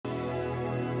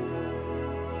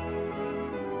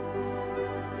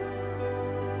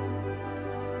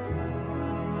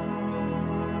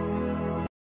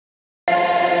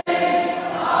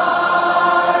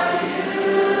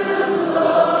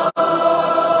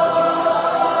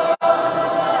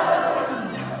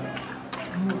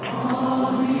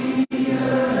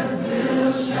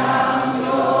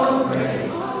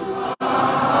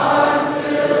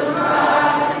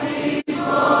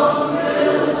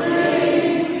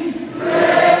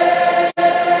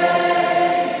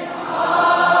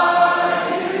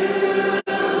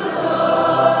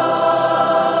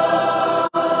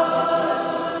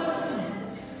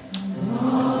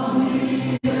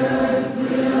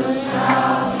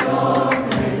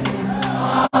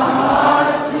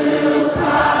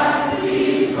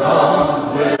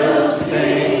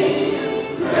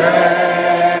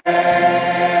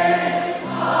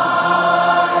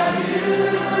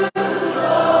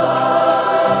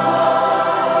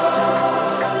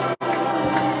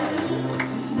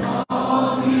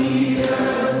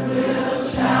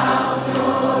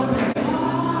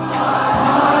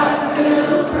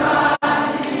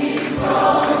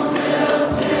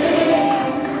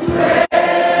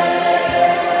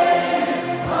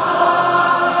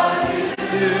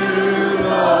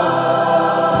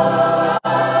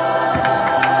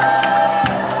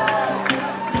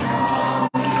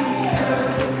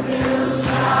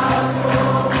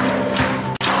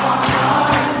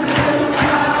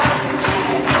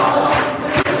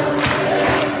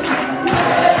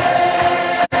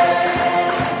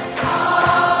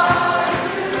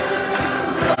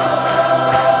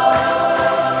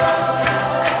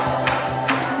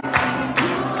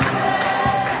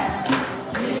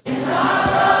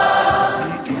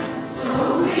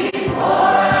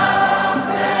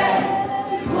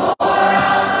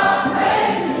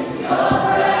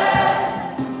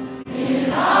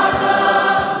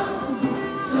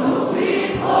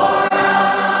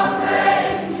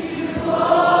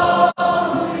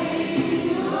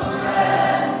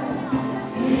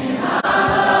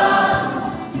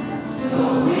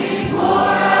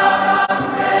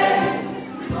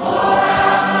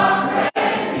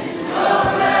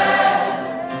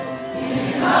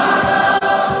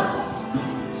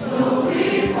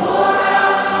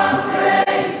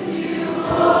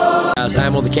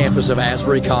campus of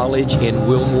Asbury College in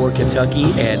Wilmore, Kentucky,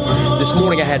 and this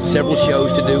morning I had several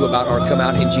shows to do about our Come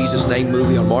Out in Jesus' Name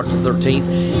movie on March the 13th,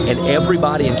 and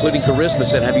everybody, including Charisma,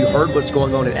 said, have you heard what's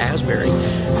going on at Asbury?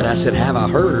 And I said, have I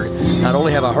heard? Not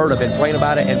only have I heard, I've been praying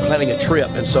about it and planning a trip,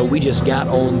 and so we just got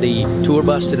on the tour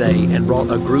bus today and brought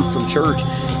a group from church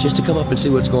just to come up and see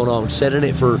what's going on. Sat in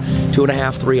it for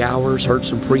 2.5, 3 hours, heard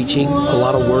some preaching, a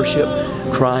lot of worship,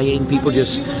 crying, people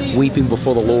just weeping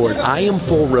before the Lord. I am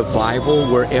for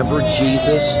revival wherever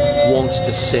Jesus wants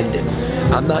to send it.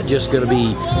 I'm not just going to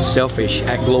be selfish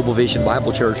at Global Vision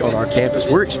Bible Church on our campus.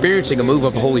 We're experiencing a move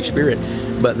of the Holy Spirit,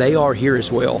 but they are here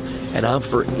as well. And I'm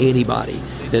for anybody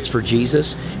that's for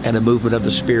Jesus and the movement of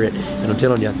the Spirit. And I'm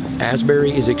telling you,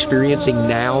 Asbury is experiencing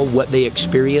now what they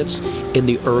experienced in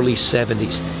the early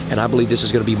 70s. And I believe this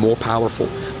is going to be more powerful.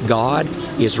 God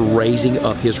is raising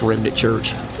up His remnant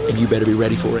church, and you better be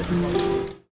ready for it.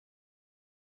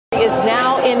 Is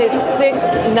now in its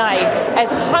 6th night as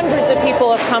hundreds of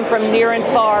people have come from near and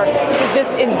far to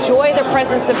just enjoy the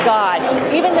presence of God.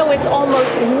 Even though it's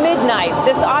almost midnight,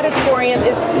 this auditorium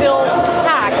is still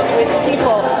packed with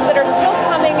people that are still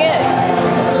coming in.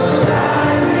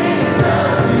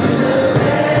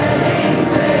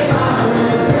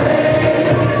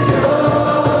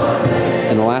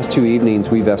 In the last 2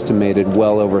 evenings, we've estimated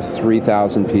well over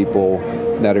 3,000 people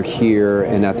that are here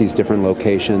and at these different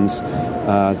locations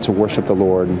to worship the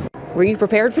Lord. Were you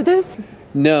prepared for this?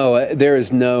 No,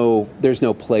 there's no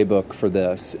playbook for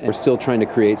this. We're still trying to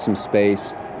create some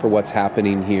space for what's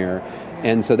happening here.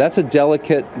 And so that's a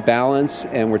delicate balance,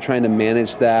 and we're trying to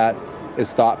manage that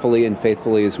as thoughtfully and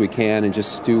faithfully as we can and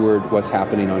just steward what's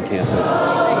happening on campus.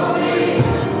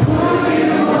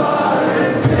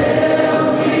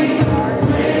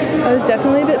 I was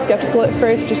definitely a bit skeptical at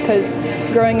first just because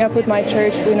growing up with my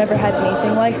church, we never had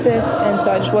anything like this, and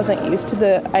so I just wasn't used to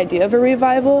the idea of a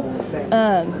revival.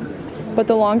 But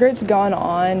the longer it's gone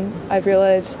on, I've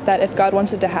realized that if God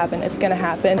wants it to happen, it's going to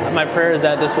happen. My prayer is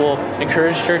that this will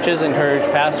encourage churches, encourage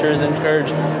pastors, encourage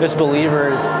just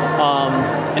believers,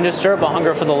 and just stir up a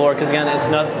hunger for the Lord, because again,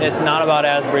 it's not about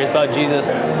Asbury, it's about Jesus.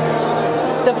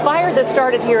 The fire that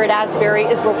started here at Asbury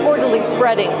is reportedly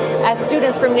spreading as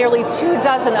students from nearly 24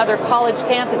 other college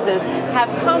campuses have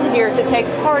come here to take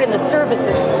part in the services.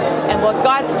 And what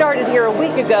God started here a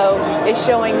week ago is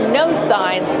showing no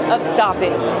signs of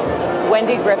stopping.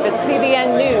 Wendy Griffith,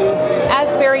 CBN News,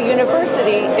 Asbury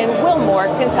University in Wilmore,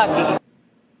 Kentucky.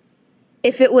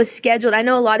 If it was scheduled, I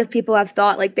know a lot of people have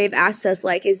thought, like, they've asked us,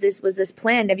 like, was this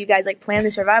planned? Have you guys, like, planned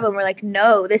this revival? And we're like,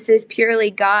 no, this is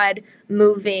purely God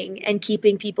moving and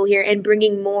keeping people here and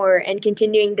bringing more and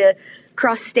continuing to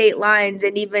cross state lines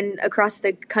and even across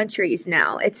the countries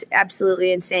now. It's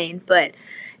absolutely insane. But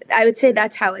I would say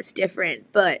that's how it's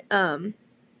different. But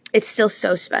it's still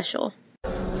so special.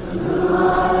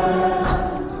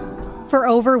 For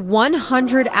over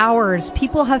 100 hours,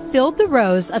 people have filled the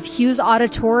rows of Hughes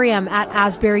Auditorium at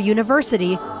Asbury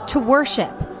University to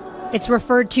worship. It's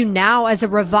referred to now as a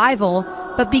revival,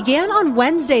 but began on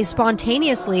Wednesday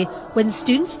spontaneously when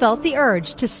students felt the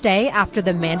urge to stay after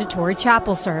the mandatory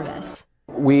chapel service.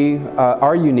 We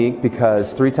are unique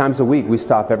because 3 times a week we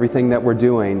stop everything that we're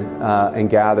doing and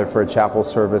gather for a chapel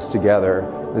service together.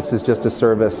 This is just a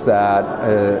service that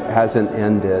hasn't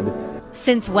ended.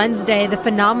 Since Wednesday, the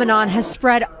phenomenon has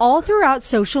spread all throughout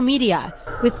social media,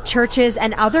 with churches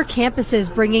and other campuses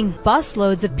bringing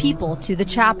busloads of people to the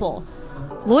chapel.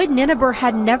 Lloyd Ninneber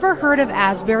had never heard of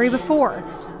Asbury before,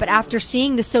 but after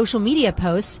seeing the social media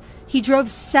posts, he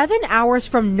drove 7 hours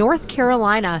from North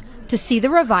Carolina to see the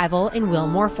revival in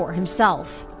Wilmore for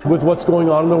himself. With what's going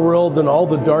on in the world and all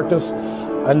the darkness,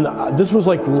 and this was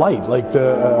like light, like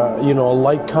a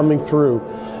light coming through.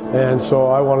 And so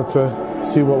I wanted to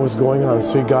see what was going on,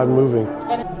 see God moving.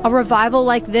 A revival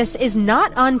like this is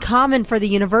not uncommon for the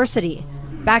university.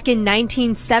 Back in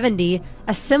 1970,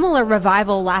 a similar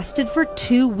revival lasted for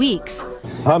 2 weeks.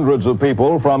 Hundreds of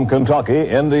people from Kentucky,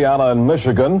 Indiana, and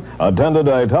Michigan attended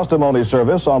a testimony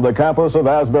service on the campus of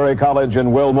Asbury College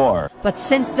in Wilmore. But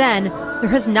since then, there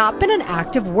has not been an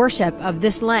act of worship of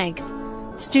this length.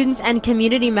 Students and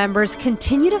community members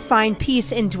continue to find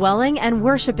peace in dwelling and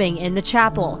worshiping in the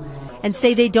chapel and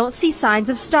say they don't see signs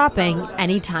of stopping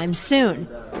anytime soon.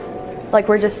 Like,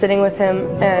 we're just sitting with him,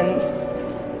 and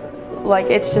like,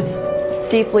 it's just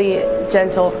deeply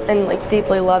gentle and like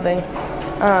deeply loving.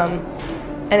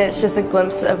 And it's just a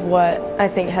glimpse of what I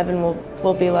think heaven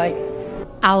will be like.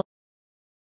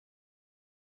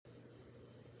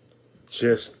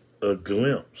 Just a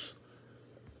glimpse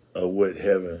of what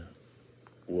heaven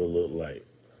will look like.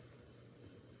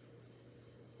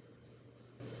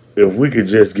 If we could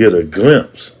just get a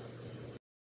glimpse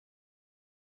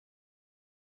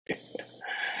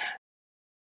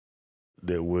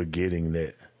that we're getting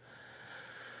that.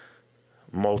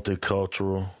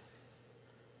 Multicultural,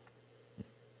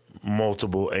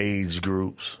 multiple age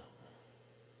groups,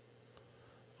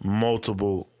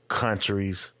 multiple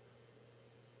countries,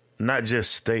 not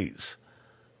just states,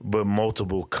 but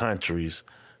multiple countries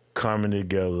coming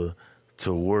together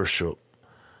to worship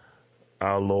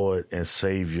our Lord and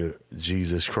Savior,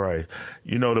 Jesus Christ.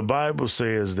 You know, the Bible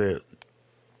says that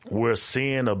where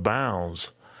sin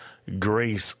abounds,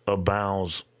 grace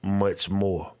abounds much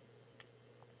more.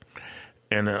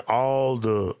 And all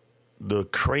the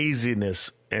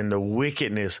craziness and the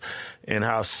wickedness and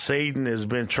how Satan has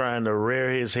been trying to rear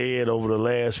his head over the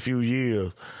last few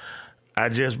years, I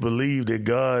just believe that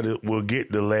God will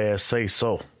get the last say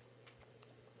so.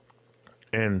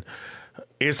 And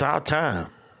it's our time.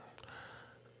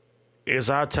 It's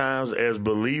our times as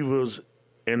believers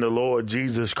in the Lord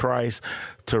Jesus Christ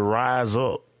to rise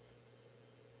up.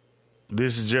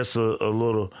 This is just a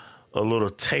little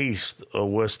taste of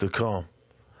what's to come.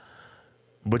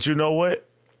 But you know what?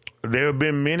 There have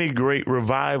been many great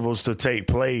revivals to take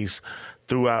place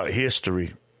throughout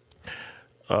history.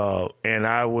 And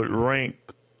I would rank,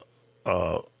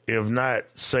 if not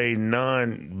say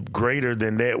none greater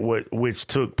than that, which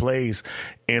took place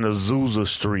in Azusa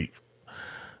Street.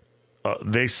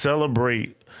 They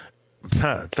celebrate.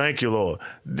 Thank you, Lord.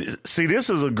 See,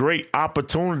 this is a great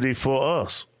opportunity for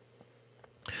us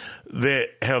that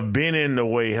have been in the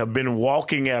way, have been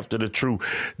walking after the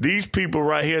truth. These people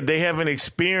right here, they haven't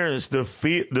experienced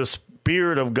the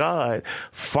Spirit of God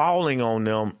falling on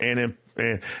them, and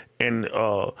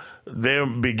they're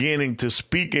beginning to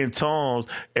speak in tongues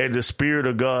as the Spirit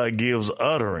of God gives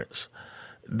utterance.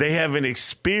 They haven't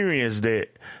experienced that.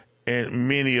 And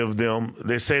many of them,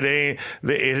 they say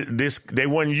they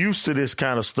weren't used to this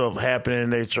kind of stuff happening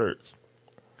in their church.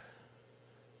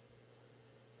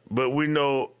 But we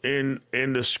know in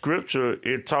the scripture,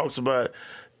 it talks about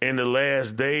in the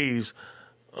last days,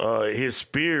 his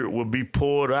Spirit will be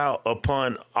poured out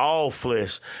upon all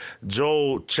flesh.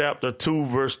 Joel chapter 2,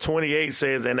 verse 28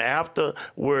 says, and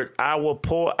afterward I will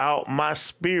pour out my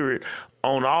Spirit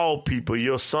on all people.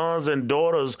 Your sons and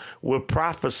daughters will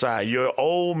prophesy. Your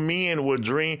old men will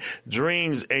dream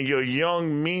dreams, and your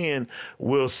young men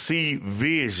will see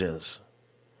visions.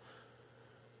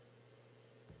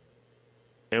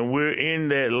 And we're in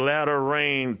that latter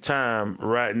rain time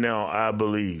right now, I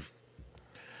believe.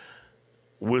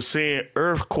 We're seeing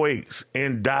earthquakes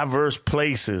in diverse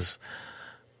places,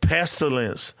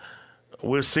 pestilence.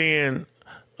 We're seeing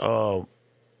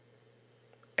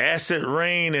acid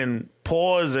rain and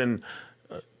poison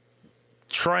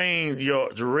train your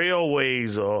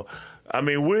railways. We're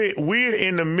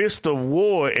in the midst of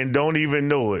war and don't even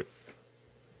know it.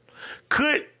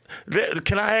 Can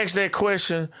I ask that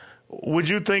question? Would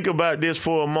you think about this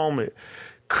for a moment?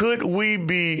 Could we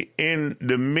be in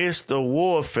the midst of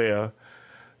warfare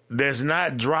that's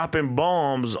not dropping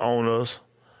bombs on us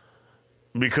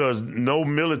because no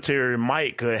military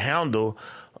might could handle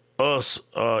us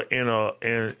in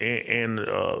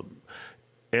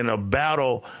a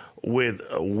battle with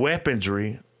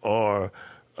weaponry or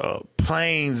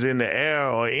planes in the air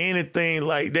or anything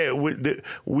like that?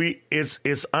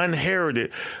 It's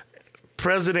unheralded.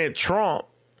 President Trump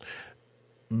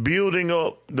building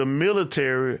up the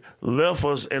military left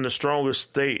us in the strongest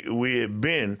state we had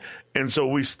been, and so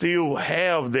we still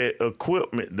have that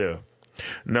equipment there.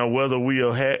 Now, whether we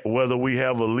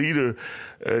have a leader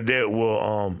that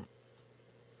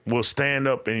will stand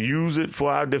up and use it for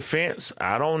our defense,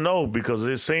 I don't know, because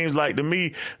it seems like to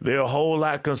me they're a whole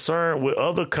lot concerned with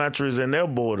other countries and their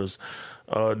borders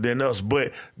than us.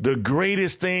 But the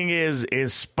greatest thing is, in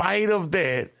spite of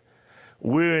that,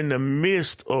 we're in the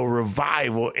midst of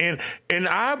revival. And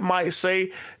I might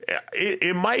say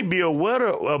it might be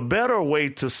a better way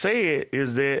to say it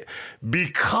is that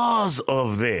because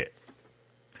of that,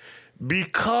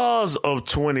 because of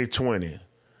 2020,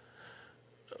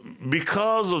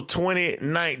 because of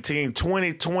 2019,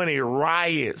 2020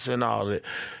 riots and all that,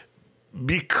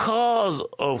 because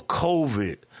of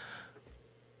COVID,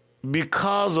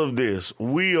 because of this,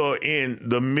 we are in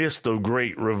the midst of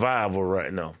great revival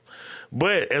right now.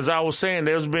 But as I was saying,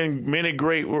 there's been many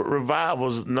great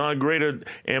revivals, none greater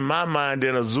in my mind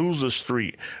than Azusa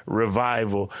Street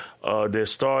revival that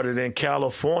started in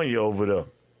California over there,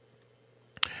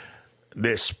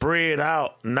 that spread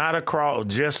out not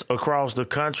just across the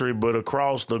country, but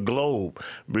across the globe,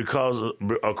 because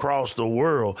across the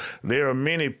world there are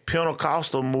many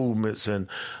Pentecostal movements and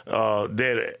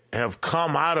that have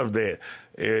come out of that.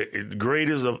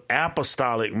 greatest of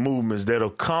apostolic movements that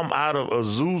have come out of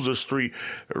Azusa Street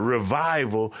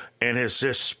revival and has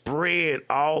just spread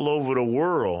all over the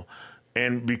world.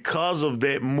 And because of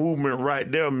that movement right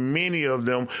there, many of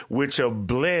them which are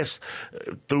blessed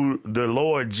through the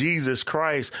Lord Jesus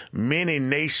Christ, many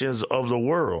nations of the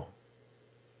world.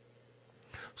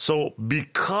 So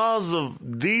because of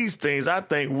these things, I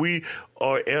think we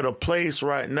are at a place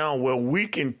right now where we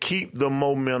can keep the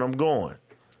momentum going,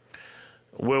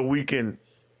 where we can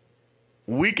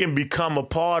become a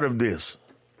part of this.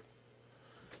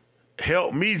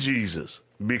 Help me, Jesus,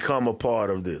 become a part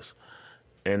of this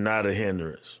and not a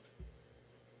hindrance.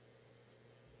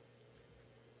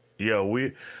 Yeah,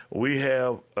 we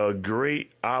have a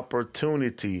great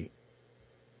opportunity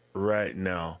right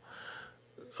now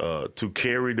to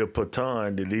carry the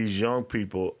baton that these young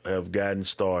people have gotten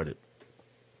started.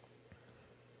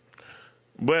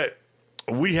 But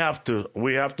we have to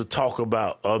talk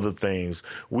about other things.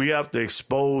 We have to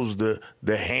expose the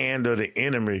hand of the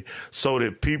enemy so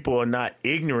that people are not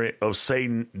ignorant of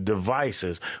Satan's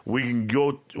devices. We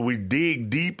dig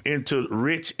deep into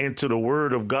the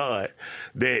word of God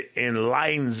that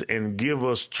enlightens and give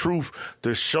us truth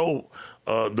to show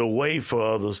the way for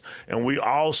others. And we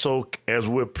also, as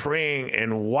we're praying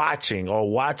and watching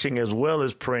as well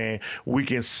as praying, we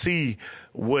can see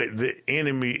what the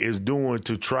enemy is doing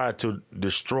to try to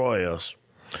destroy us.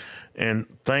 And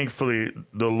thankfully,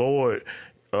 the Lord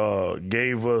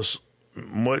gave us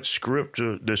much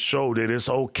scripture to show that it's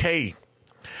okay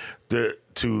to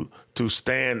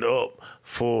stand up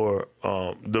for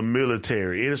the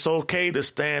military. It's okay to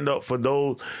stand up for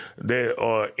those that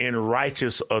are in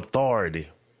righteous authority.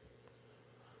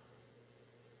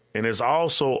 And it's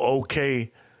also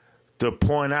okay to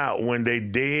point out when they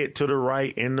dead to the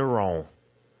right and the wrong.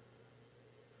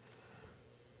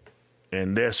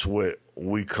 And that's what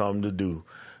we come to do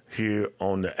here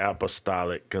on the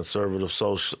Apostolic Conservative.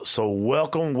 So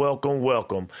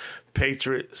welcome,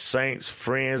 Patriot, saints,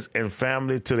 friends, and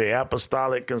family to the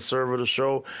Apostolic Conservative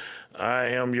Show. I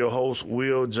am your host,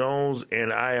 Will Jones,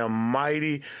 and I am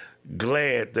mighty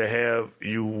glad to have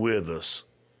you with us.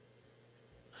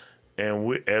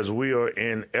 And as we are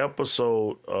in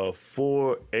episode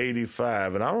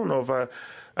 485, and I don't know if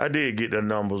I did get the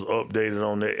numbers updated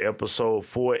on that episode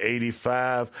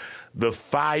 485. The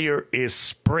fire is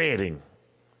spreading.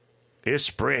 It's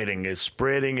spreading.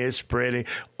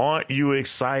 Aren't you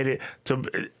excited?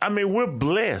 We're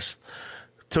blessed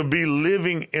to be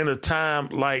living in a time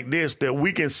like this, that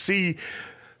we can see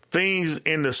things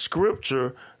in the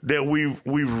scripture that we've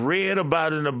read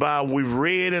about in the Bible. We've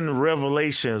read in the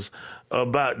Revelations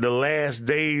about the last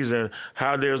days and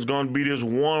how there's going to be this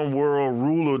one world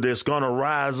ruler that's going to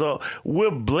rise up.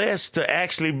 We're blessed to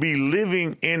actually be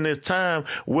living in this time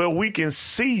where we can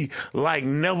see like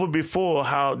never before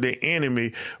how the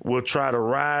enemy will try to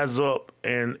rise up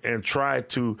and try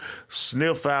to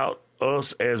sniff out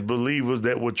us as believers,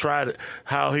 that would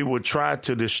how he would try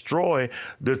to destroy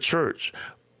the church.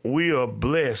 We are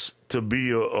blessed to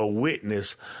be a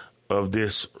witness of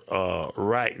this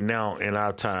right now in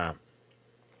our time.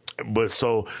 But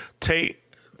so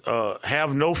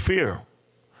have no fear.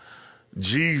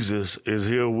 Jesus is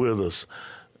here with us.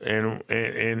 And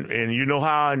you know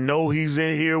how I know he's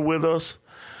in here with us?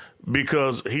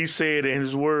 Because he said in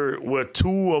his word, where two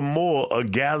or more are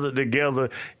gathered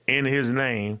together in his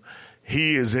name,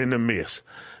 he is in the midst.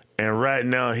 And right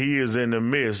now, he is in the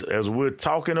midst as we're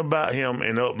talking about him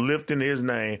and uplifting his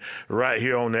name right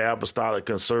here on the Apostolic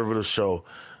Conservative Show.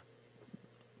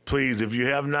 Please, if you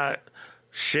have not,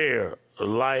 share,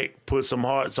 like, put some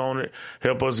hearts on it.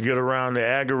 Help us get around the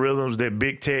algorithms that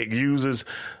big tech uses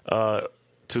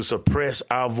to suppress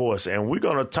our voice. And we're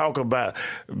going to talk about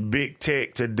big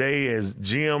tech today as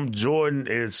Jim Jordan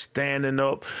is standing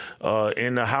up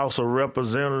in the House of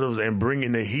Representatives and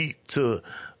bringing the heat to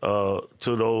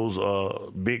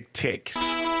those big techs.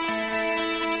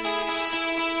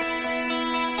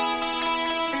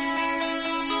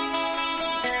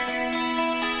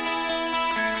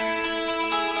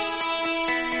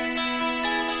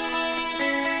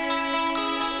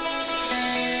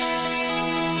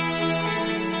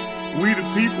 We the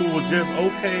people were just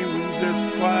okay. We was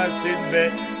just quiet, sitting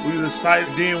back. We was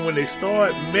excited. Then when they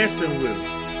start messing with it,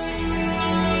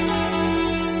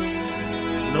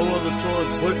 no other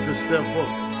choice but to step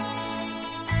up.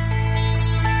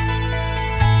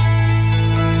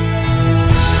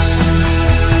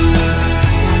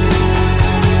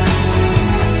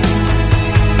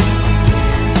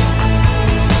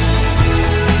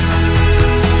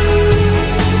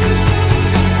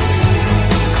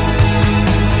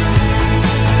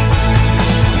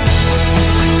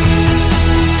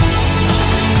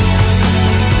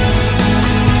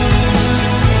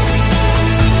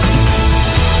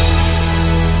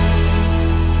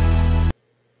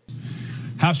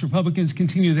 House Republicans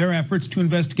continue their efforts to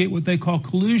investigate what they call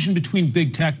collusion between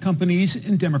big tech companies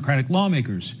and Democratic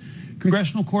lawmakers.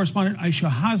 Congressional correspondent Aisha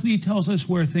Hasni tells us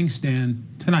where things stand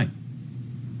tonight.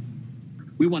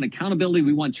 We want accountability,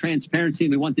 we want transparency,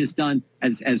 and we want this done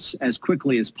as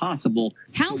quickly as possible.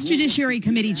 House Judiciary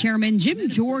Committee Chairman Jim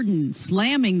Jordan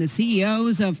slamming the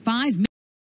CEOs of 5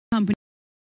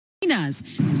 companies,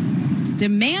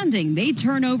 demanding they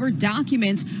turn over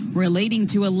documents relating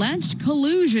to alleged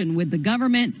collusion with the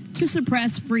government to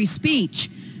suppress free speech.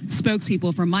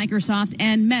 Spokespeople from Microsoft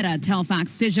and Meta tell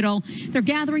Fox Digital they're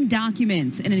gathering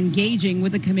documents and engaging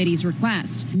with the committee's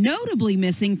request. Notably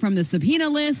missing from the subpoena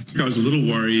list. I was a little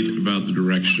worried about the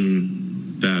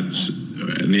direction that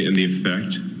and the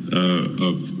effect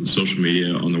of social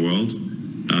media on the world,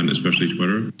 and especially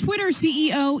Twitter. Twitter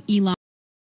CEO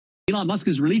Elon Musk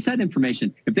has released that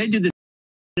information. If they did this,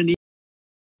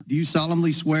 do you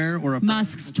solemnly swear or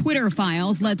Musk's Twitter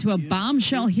files led to a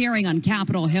bombshell hearing on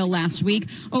Capitol Hill last week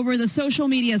over the social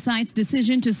media site's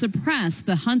decision to suppress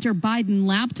the Hunter Biden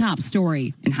laptop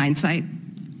story. In hindsight,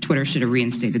 Twitter should have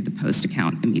reinstated the Post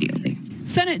account immediately.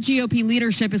 Senate GOP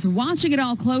leadership is watching it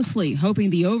all closely, hoping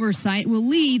the oversight will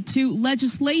lead to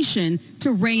legislation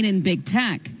to rein in big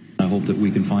tech. I hope that we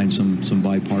can find some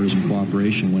bipartisan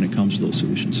cooperation when it comes to those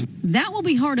solutions. That will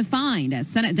be hard to find, as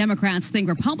Senate Democrats think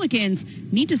Republicans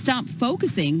need to stop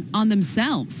focusing on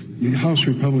themselves. The House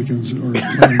Republicans are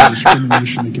planning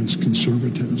discrimination against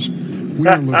conservatives. We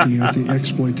are looking at the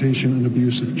exploitation and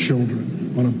abuse of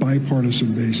children on a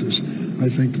bipartisan basis. I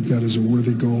think that is a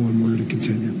worthy goal, and we're to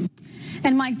continue.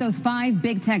 And Mike, those 5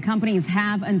 big tech companies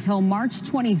have until March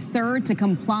 23rd to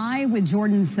comply with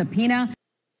Jordan's subpoena.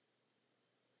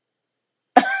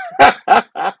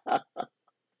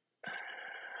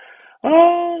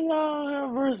 Oh, Lord have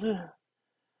mercy.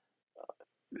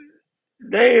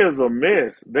 They is a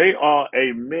mess. They are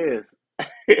a mess.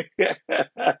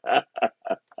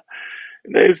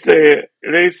 They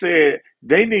said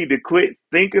they need to quit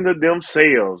thinking of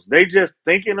themselves. They just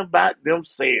thinking about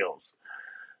themselves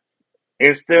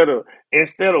instead of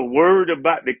worried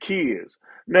about the kids.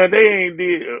 Now they ain't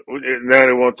did. Now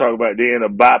they want to talk about they in a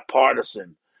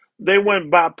bipartisan. They went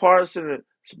bipartisan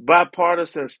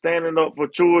standing up for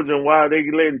children while they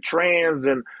letting trans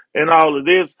and all of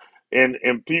this and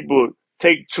people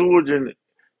take children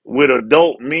with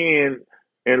adult men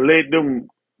and let them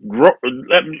grow.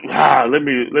 Let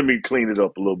me clean it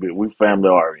up a little bit. We family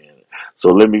oriented,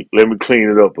 so let me clean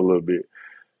it up a little bit.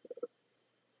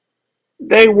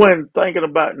 They wasn't thinking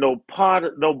about no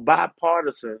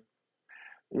bipartisan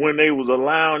when they was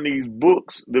allowing these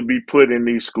books to be put in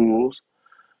these schools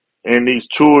and these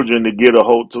children to get a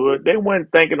hold to it. They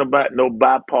weren't thinking about no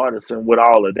bipartisan with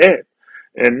all of that.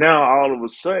 And now all of a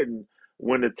sudden,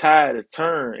 when the tide is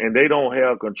turned and they don't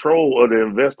have control of the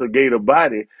investigative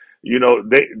body,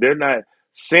 they're not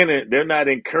they're not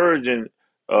encouraging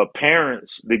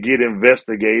parents to get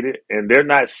investigated, and they're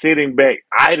not sitting back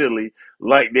idly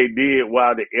like they did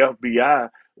while the FBI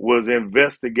was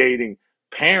investigating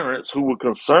parents who were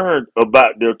concerned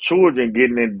about their children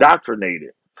getting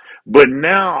indoctrinated. But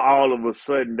now all of a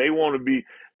sudden they want to be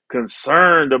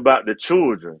concerned about the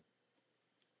children.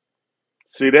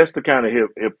 See, that's the kind of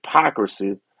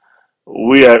hypocrisy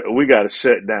we got to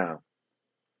shut down.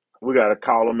 We got to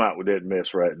call them out with that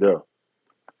mess right there.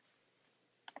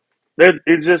 That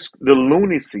is just the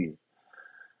lunacy.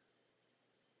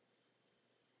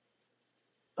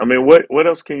 I mean, what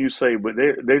else can you say? But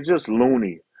they're just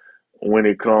loony when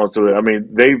it comes to it. I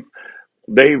mean,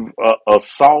 they've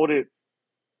assaulted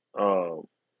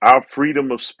our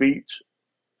freedom of speech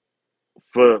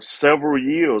for several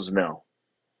years now.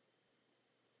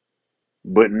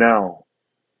 But now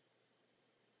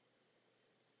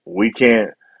we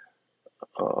can't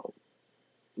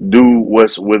do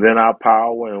what's within our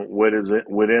power and what is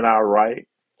within our right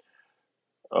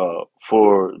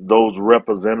for those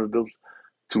representatives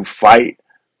to fight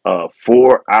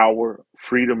for our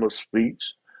freedom of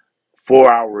speech,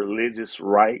 for our religious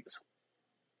rights.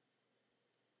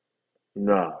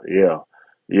 No,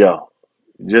 yeah.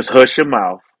 Just hush your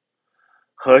mouth.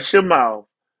 Hush your mouth.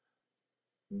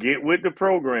 Get with the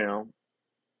program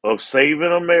of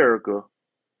saving America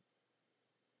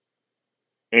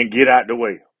and get out the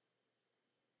way.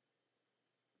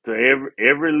 To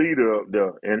every leader up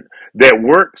there and that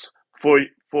works for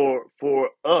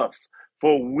us,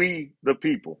 for we the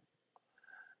people.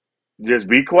 Just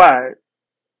be quiet,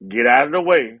 get out of the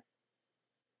way,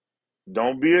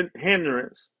 don't be a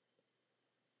hindrance,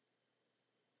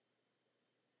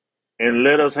 and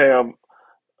let us have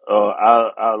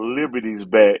our liberties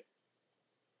back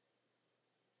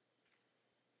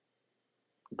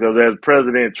Because as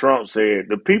President Trump said,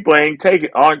 the people aren't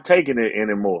taking it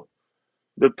anymore.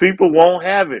 The people won't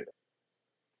have it.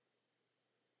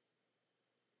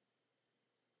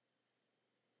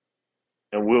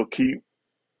 And we'll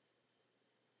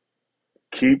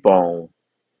keep on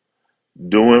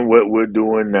doing what we're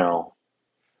doing now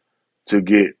to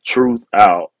get truth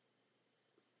out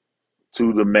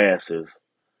to the masses,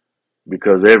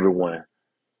 because everyone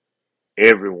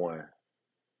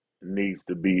needs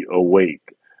to be awake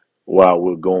while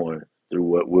we're going through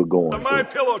what we're going The through. My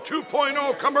Pillow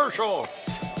 2.0 commercial.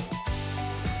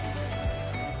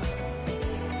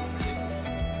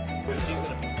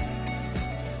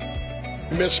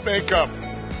 Miss Makeup.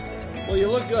 Well,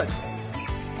 you look good.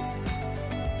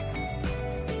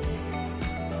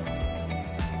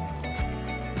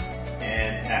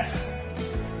 And action.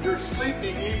 You're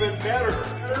sleeping even better.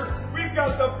 We've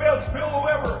got the best pillow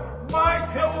ever. My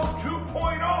Pillow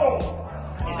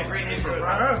 2.0. He's a great name for a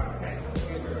product.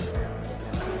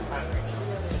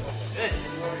 Good.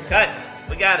 Cut.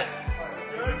 We got it.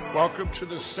 Welcome to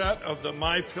the set of the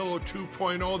My Pillow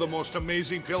 2.0, the most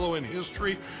amazing pillow in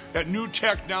history. That new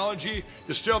technology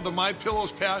is still the My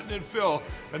Pillow's patented fill,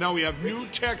 but now we have new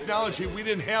technology we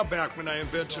didn't have back when I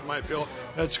invented My Pillow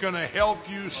that's going to help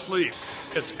you sleep.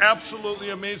 It's absolutely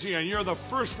amazing, and you're the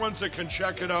first ones that can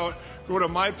check it out. Go to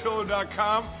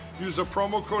mypillow.com, use the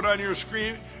promo code on your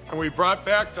screen, and we brought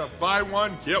back the buy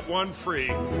one, get one free.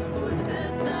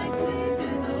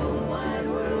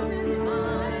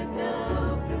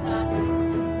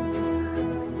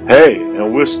 Hey,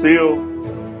 and we're still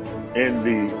in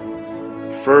the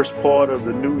first part of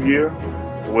the new year,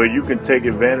 where you can take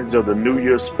advantage of the New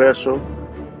Year special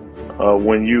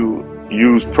when you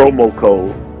use promo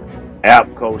code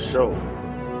APCO SHOW,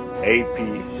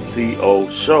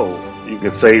 APCO SHOW. You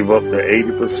can save up to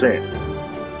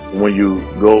 80% when you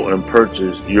go and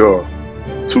purchase your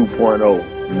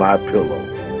 2.0 My Pillow.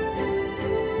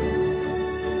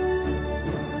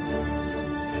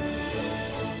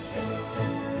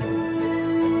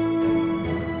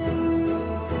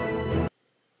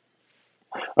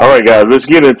 All right, guys, let's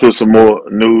get into some more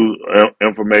news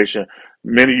information.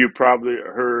 Many of you probably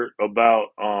heard about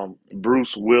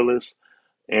Bruce Willis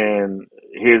and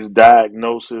his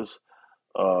diagnosis.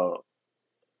 Uh,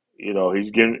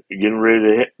 he's getting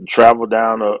ready to travel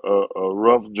down a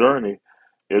rough journey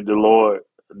if the Lord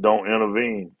don't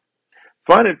intervene.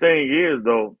 Funny thing is,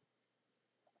 though,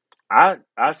 I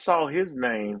saw his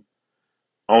name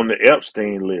on the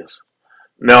Epstein list.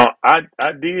 Now, I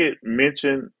did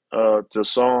mention to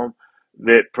some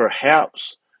that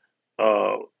perhaps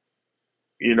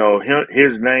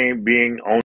his name being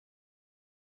on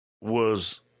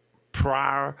was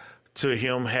prior to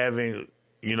him having,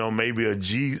 maybe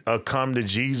a come to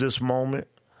Jesus moment.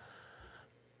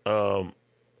 I'm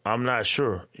not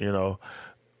sure, there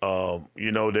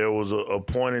was a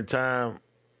point in time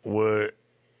where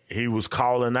he was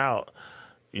calling out,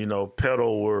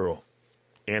 pedo world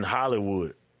in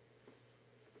Hollywood.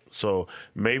 So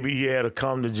maybe he had a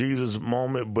come to Jesus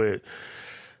moment, but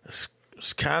it's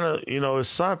kind of, it's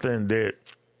something that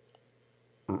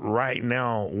right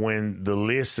now when the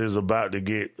list is about to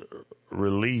get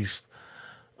released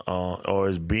or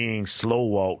is being slow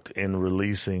walked in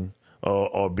releasing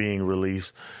or being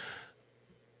released,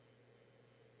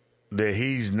 that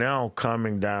he's now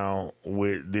coming down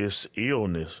with this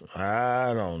illness.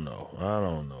 I don't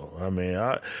know. I mean,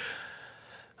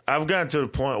 I've gotten to the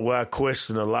point where I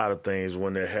question a lot of things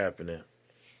when they're happening,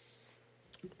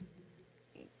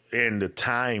 and the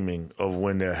timing of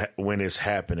when it's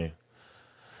happening.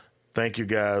 Thank you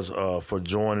guys for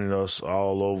joining us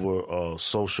all over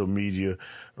social media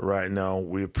right now.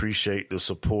 We appreciate the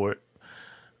support.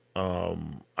 Let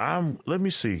me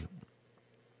see.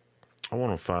 I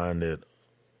want to find it.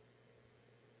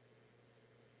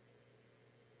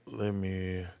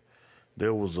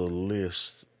 There was a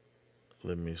list.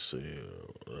 Let me see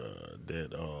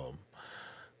that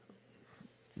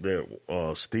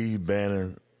Steve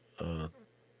Bannon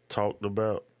talked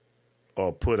about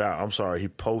or put out. I'm sorry, he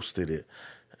posted it,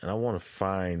 and I want to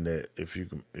find that if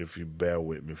you bear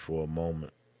with me for a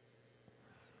moment,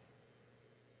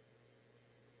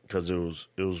 because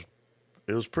it was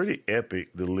pretty epic,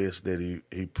 the list that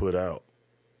he put out.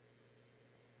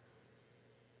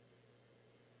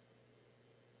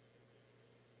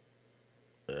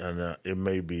 And it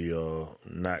may be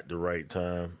not the right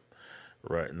time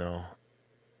right now,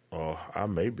 or I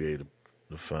may be able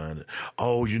to find it.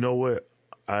 Oh, you know what?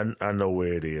 I know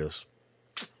where it is.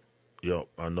 Yup,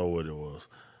 I know what it was.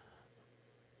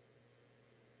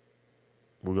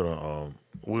 we're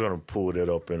gonna pull that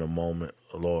up in a moment,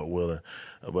 Lord willing.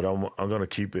 But I'm gonna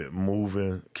keep it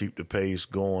moving, keep the pace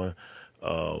going.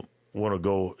 Want to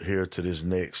go here to this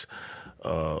next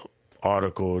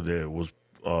article that was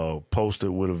posted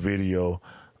with a video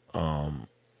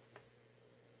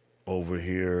over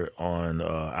here on.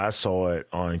 I saw it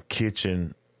on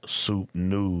Kitchen Soup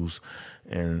News,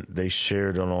 and they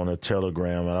shared it on a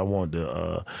Telegram, and I wanted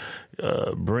to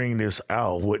bring this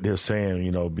out, what they're saying,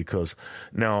 you know, because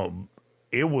now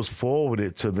it was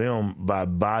forwarded to them by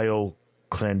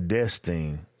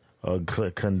clandestine. Now,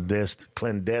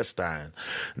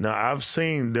 I've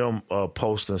seen them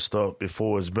posting stuff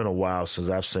before. It's been a while since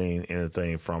I've seen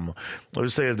anything from them. It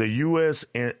says the U.S.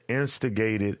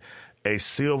 instigated a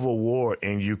civil war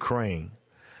in Ukraine,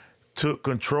 took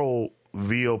control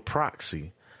via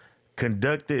proxy,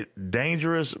 conducted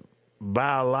dangerous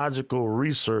biological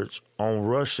research on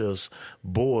Russia's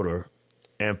border,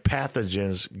 and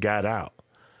pathogens got out.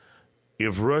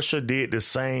 If Russia did the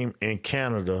same in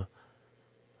Canada,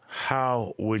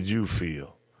 how would you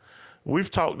feel? We've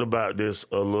talked about this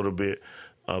a little bit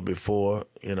before,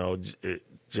 you know,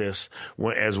 as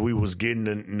we was getting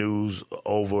the news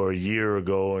over a year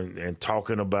ago and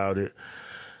talking about it.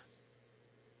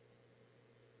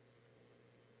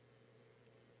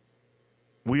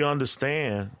 We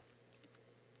understand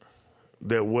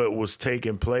that what was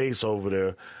taking place over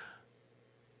there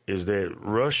is that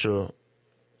Russia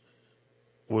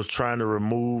was trying to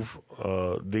remove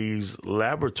these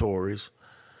laboratories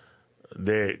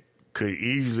that could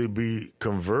easily be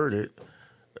converted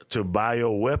to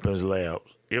bioweapons labs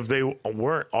if they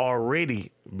weren't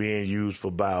already being used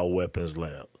for bioweapons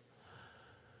labs.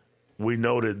 We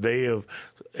know that they have,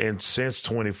 and since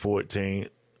 2014,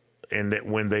 and that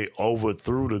when they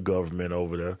overthrew the government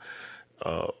over there,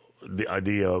 the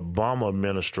Obama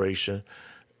administration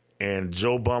and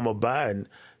Joe Biden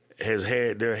has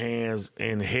had their hands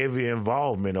in heavy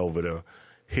involvement over there.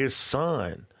 His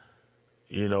son,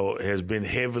 you know, has been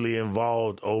heavily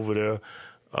involved over there.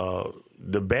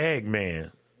 The bag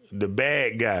man, the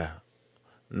bad guy,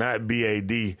 not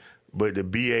BAD, but the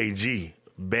BAG,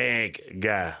 bag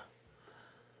guy.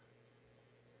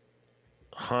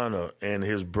 Hunter and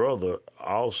his brother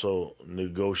also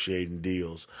negotiating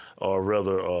deals, or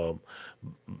rather, Joe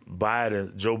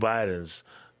Biden's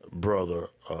brother,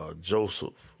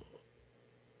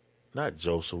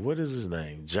 what is his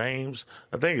name? James,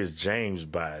 I think it's James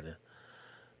Biden,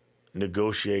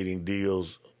 negotiating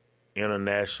deals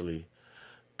internationally.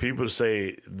 People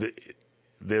say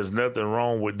there's nothing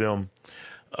wrong with them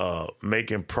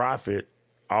making profit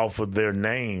off of their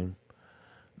name.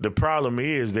 The problem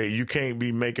is that you can't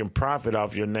be making profit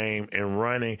off your name and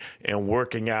running and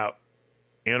working out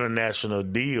international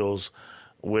deals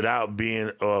without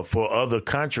being for other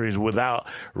countries, without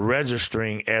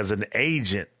registering as an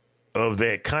agent of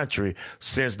that country,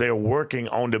 since they're working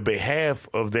on the behalf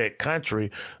of that country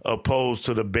opposed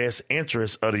to the best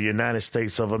interests of the United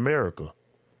States of America.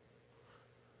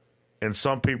 And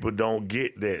some people don't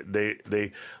get that.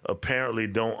 They apparently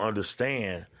don't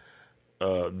understand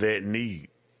that need,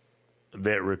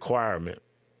 that requirement.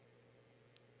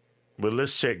 But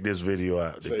let's check this video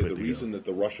out. Say the reason that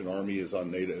the Russian army is on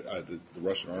NATO, the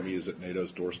Russian army is at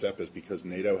NATO's doorstep, is because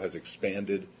NATO has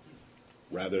expanded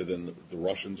rather than the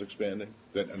Russians expanding.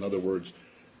 That, in other words,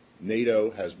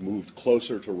 NATO has moved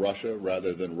closer to Russia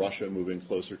rather than Russia moving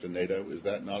closer to NATO. Is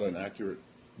that not an accurate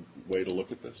way to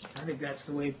look at this? I think that's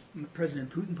the way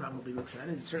President Putin probably looks at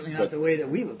it. It's certainly not the way that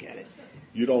we look at it.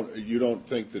 You don't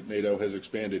think that NATO has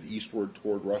expanded eastward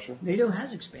toward Russia? NATO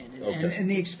has expanded, okay. and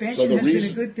the expansion has been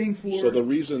a good thing for. So the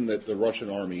reason that the Russian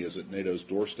army is at NATO's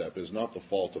doorstep is not the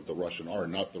fault of the Russian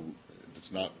army.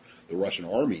 It's not the Russian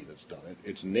army that's done it.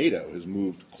 It's NATO has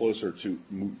moved closer to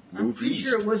moved I'm pretty east.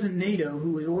 sure it wasn't NATO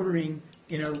who was ordering,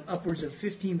 upwards of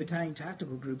 15 battalion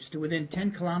tactical groups to within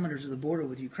 10 kilometers of the border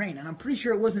with Ukraine, and I'm pretty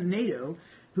sure it wasn't NATO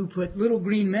who put little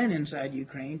green men inside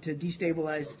Ukraine to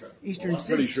destabilize eastern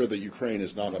cities. I'm pretty sure that Ukraine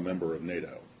is not a member of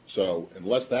NATO. So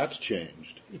unless that's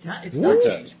changed, it's not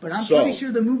changed. But I'm pretty sure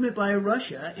the movement by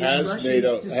Russia is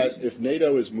Russia's decision. If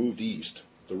NATO has moved east,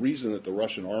 the reason that the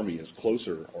Russian army is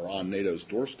closer or on NATO's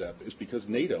doorstep is because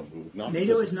NATO moved.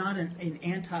 NATO is not an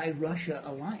anti-Russia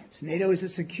alliance. NATO is a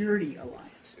security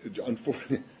alliance.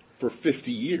 For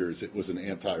 50 years, it was an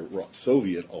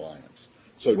anti-Soviet alliance.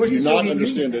 So do you not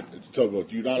understand it? So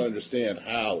do you not understand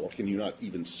how, or can you not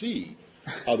even see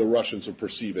how the Russians will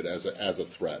perceive it as a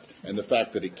threat? And the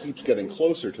fact that it keeps getting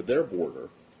closer to their border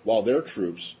while their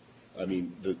troops I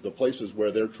mean, the places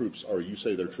where their troops are, you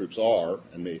say their troops are,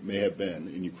 and may have been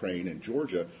in Ukraine and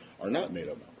Georgia, are not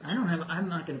NATO members. I'm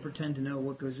not going to pretend to know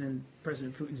what goes in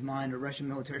President Putin's mind or Russian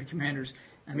military commanders.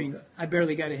 I mean, I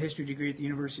barely got a history degree at the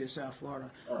University of South Florida.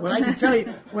 What I can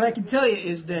tell you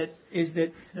is that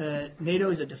NATO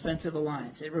is a defensive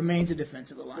alliance. It remains a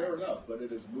defensive alliance. Fair enough, but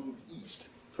it has moved east.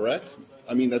 Correct?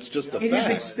 I mean, that's just a fact. It has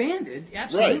expanded,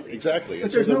 absolutely. Right, exactly.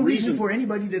 But there's no reason for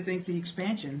anybody to think the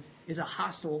expansion is a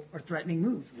hostile or threatening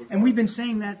move. And we've been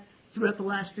saying that throughout the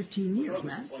last 15 years,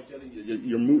 Matt.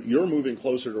 You're moving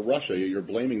closer to Russia. You're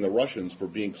blaming the Russians for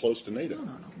being close to NATO.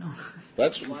 No.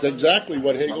 That's exactly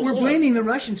what Hagel said. We're blaming the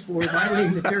Russians for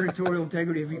violating the territorial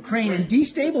integrity of Ukraine and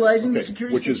destabilizing the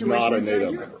security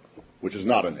situation. Which is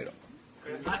not a NATO.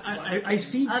 I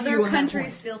see to other you on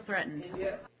countries feel threatened.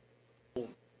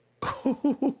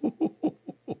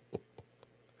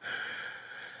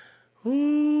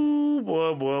 Ooh,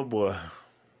 boy.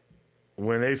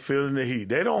 When they feeling the heat,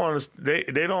 they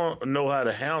don't know how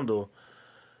to handle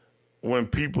when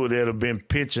people that have been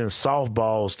pitching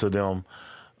softballs to them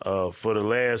for the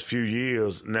last few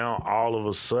years now all of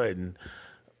a sudden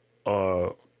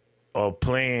are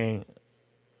playing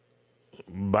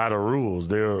by the rules.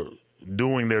 They're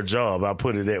doing their job. I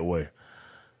put it that way.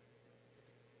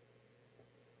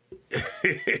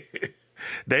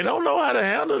 They don't know how to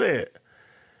handle that.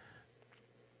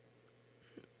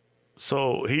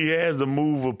 So he has to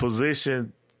move a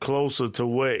position closer to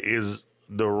what is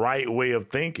the right way of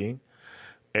thinking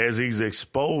as he's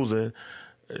exposing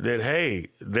that, hey,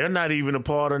 they're not even a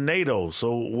part of NATO.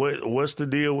 So what's the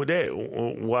deal with that?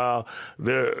 While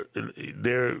they're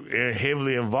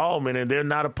heavily involved in it, they're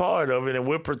not a part of it, and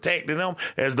we're protecting them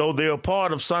as though they're a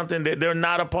part of something that they're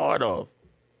not a part of.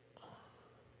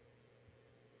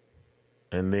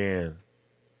 And then,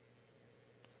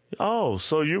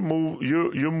 so you're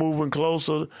moving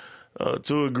closer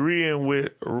to agreeing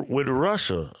with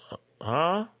Russia,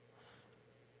 huh?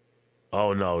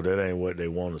 Oh no, that ain't what they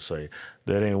want to say.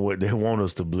 That ain't what they want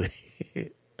us to believe.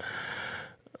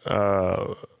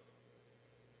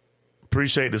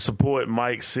 Appreciate the support,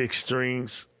 Mike 6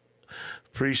 Strings.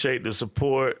 Appreciate the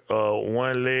support,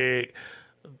 One Leg.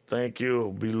 Thank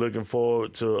you. Be looking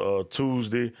forward to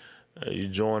Tuesday. You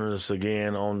joining us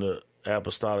again on the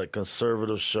Apostolic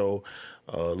Conservative Show.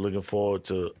 Looking forward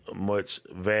to much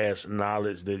vast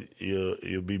knowledge that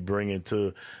you'll be bringing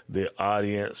to the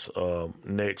audience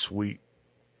next week.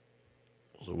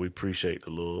 So we appreciate the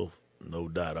love, no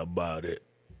doubt about it.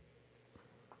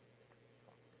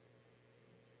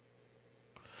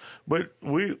 But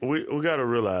we got to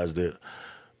realize that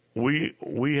we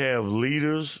have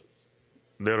leaders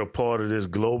that are part of this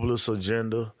globalist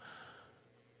agenda,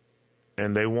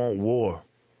 and they want war.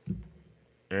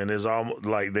 And it's almost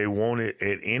like they want it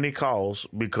at any cost,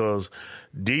 because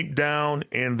deep down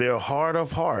in their heart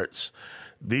of hearts,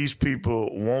 these people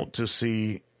want to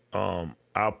see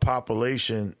our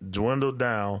population dwindle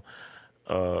down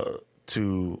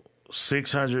to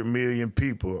 600 million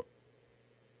people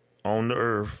on the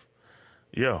earth.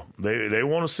 Yeah, they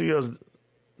want to see us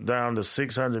down to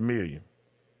 600 million.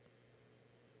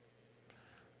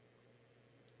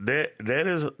 That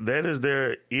is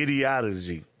their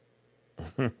ideology.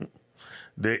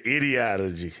 The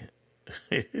ideology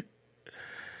that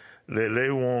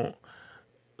they want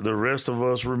the rest of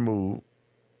us removed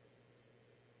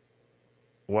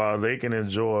while they can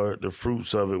enjoy the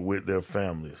fruits of it with their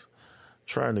families.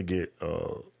 Trying to get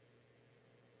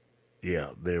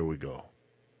there we go.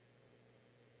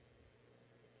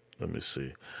 Let me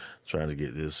see. Trying to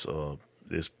get this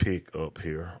pick up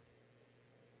here.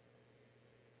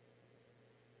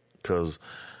 Because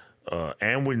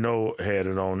and we know had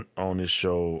it on his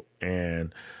show,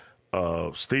 and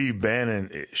Steve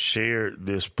Bannon shared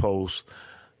this post,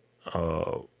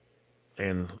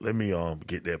 and let me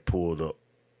get that pulled up.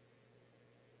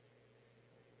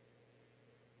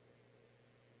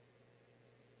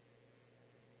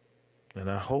 And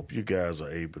I hope you guys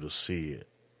are able to see it.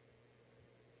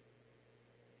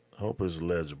 I hope it's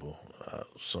legible.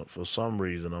 For some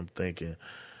reason, I'm thinking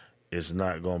it's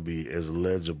not going to be as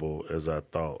legible as I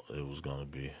thought it was going to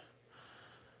be.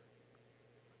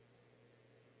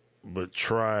 But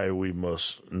try we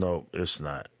must. No, it's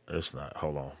not. It's not.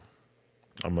 Hold on.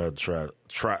 I'm going to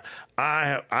try.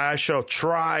 I shall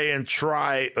try and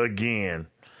try again.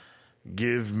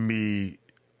 Give me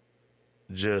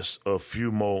just a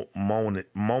few more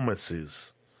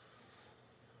moments.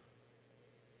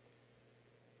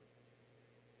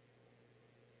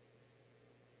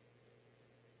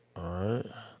 All right.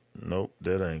 Nope,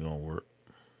 that ain't gonna work.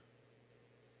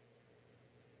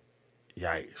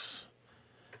 Yikes.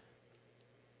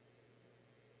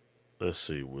 Let's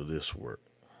see, will this work?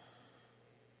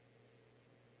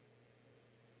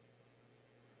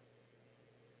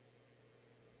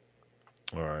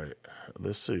 All right,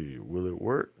 let's see, will it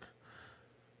work?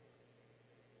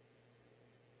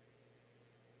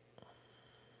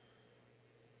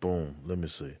 Boom, let me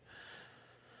see.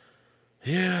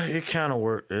 Yeah, it kind of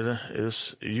worked.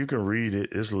 It's you can read it.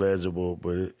 It's legible,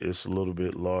 but it's a little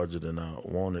bit larger than I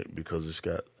want it because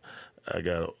I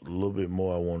got a little bit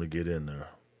more I want to get in there.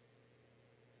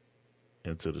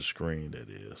 Into the screen,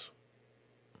 that is.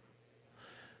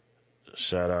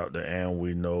 Shout out to And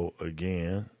We Know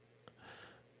again.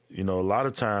 You know, a lot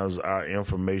of times our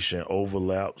information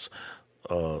overlaps.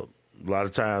 A lot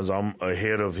of times I'm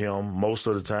ahead of him. Most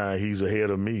of the time he's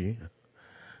ahead of me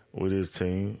with his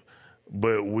team.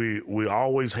 But we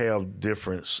always have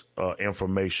different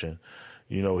information.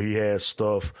 You know, he has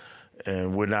stuff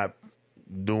and we're not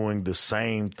doing the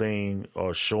same thing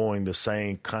or showing the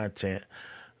same content.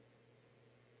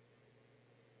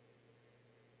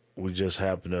 We just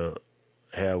happen to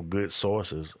have good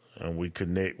sources, and we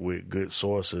connect with good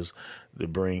sources to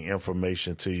bring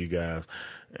information to you guys.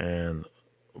 And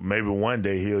maybe one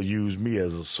day he'll use me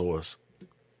as a source,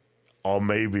 or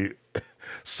maybe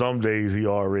some days he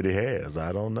already has.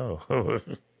 I don't know.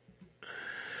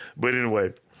 But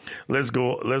anyway, let's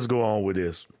go on with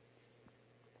this.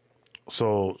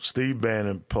 So Steve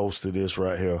Bannon posted this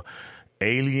right here.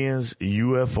 Aliens,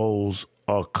 UFOs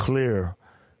are clear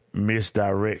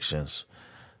misdirections.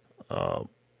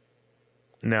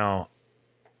 Now,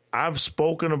 I've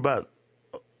spoken about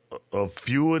a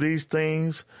few of these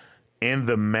things in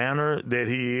the manner that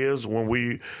he is when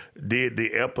we did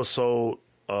the episode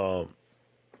about,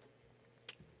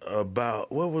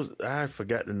 I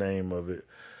forgot the name of it,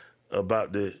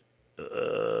 about the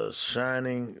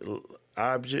shining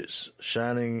objects.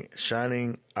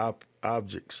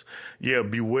 Yeah,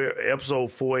 beware,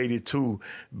 episode 482,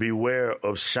 beware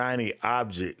of shiny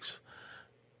objects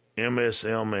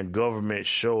MSM and government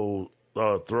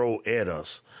throw at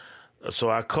us. So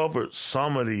I covered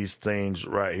some of these things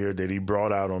right here that he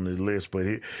brought out on the list, but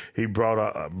he brought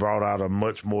out a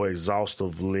much more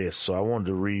exhaustive list. So I wanted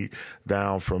to read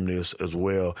down from this as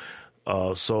well.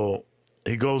 So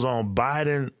he goes on,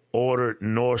 Biden ordered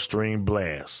Nord Stream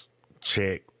blast.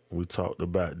 Check. We talked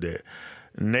about that.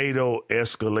 NATO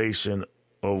escalation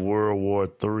of World War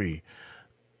III.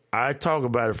 I talk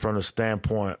about it from the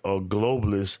standpoint of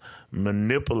globalists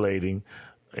manipulating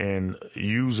and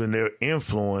using their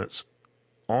influence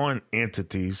on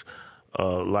entities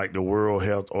like the World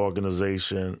Health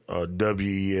Organization,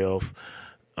 WEF,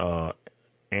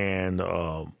 and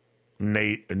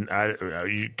NATO.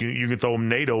 You can throw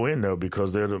NATO in there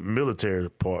because they're the military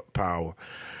power.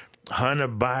 Hunter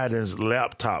Biden's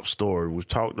laptop story. We've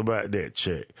talked about that.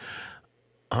 Check.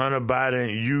 Hunter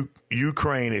Biden,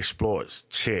 Ukraine exploits.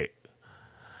 Check.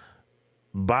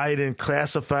 Biden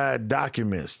classified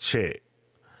documents. Check.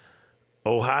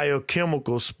 Ohio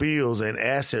chemical spills and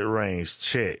acid rains.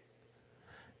 Check.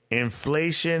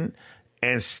 Inflation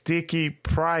and sticky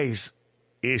price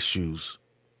issues.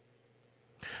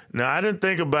 Now, I didn't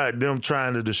think about them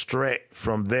trying to distract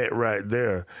from that right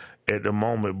there at the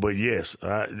moment, but yes,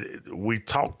 we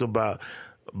talked about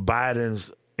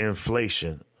Biden's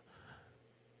inflation.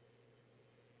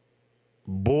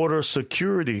 Border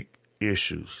security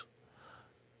issues.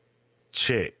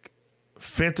 Check.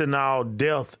 Fentanyl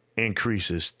death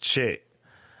increases. Check.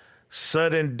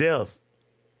 Sudden death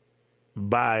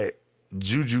by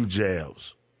juju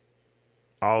jabs,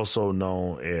 also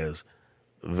known as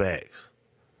vax.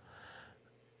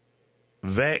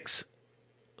 Vax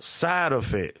side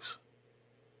effects.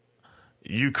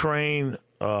 Ukraine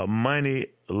money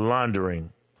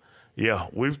laundering. Yeah,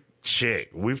 we've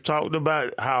checked. We've talked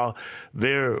about how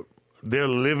they're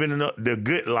living the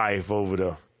good life over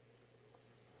there.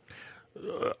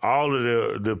 All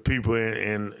of the people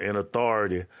in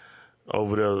authority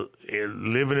over there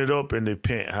living it up in the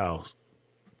penthouse,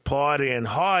 partying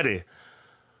hardy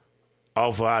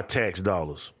off of our tax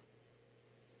dollars.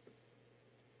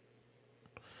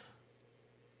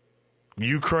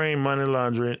 Ukraine money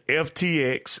laundering,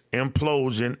 FTX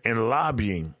implosion, and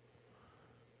lobbying.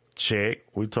 Check.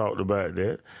 We talked about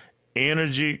that.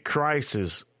 Energy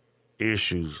crisis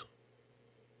issues.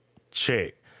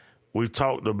 Check. We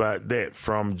talked about that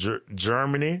from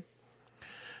Germany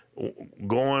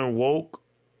going woke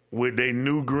with their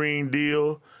new Green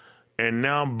Deal and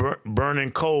now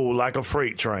burning coal like a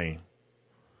freight train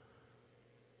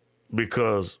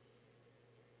because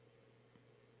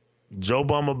Joe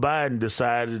Biden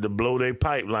decided to blow their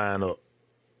pipeline up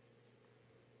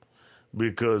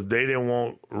because they didn't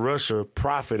want Russia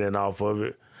profiting off of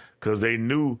it because they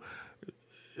knew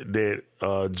that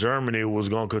Germany was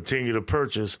going to continue to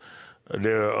purchase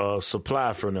their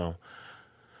supply from them.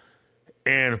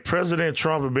 And President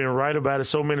Trump had been right about it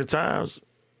so many times,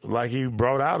 like he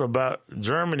brought out about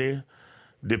Germany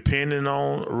depending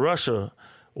on Russia,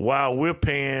 while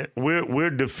we're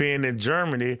defending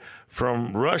Germany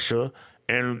from Russia,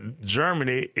 and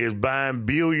Germany is buying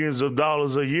billions of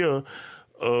dollars a year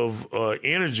of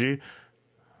energy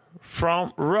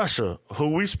from Russia, who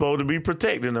we supposed to be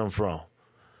protecting them from.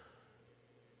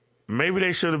 Maybe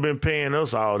they should have been paying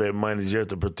us all that money just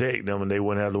to protect them, and they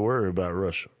wouldn't have to worry about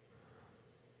Russia.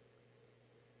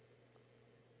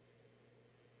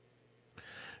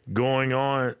 Going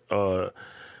on,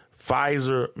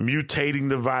 Pfizer mutating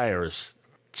the virus.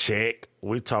 Check.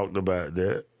 We talked about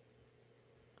that.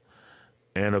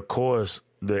 And, of course,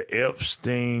 the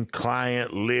Epstein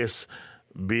client list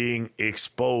being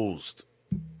exposed.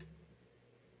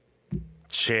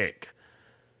 Check.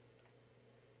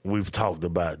 We've talked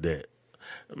about that.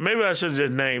 Maybe I should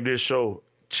just name this show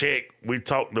Check. We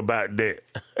talked about that.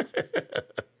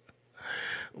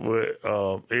 But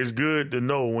it's good to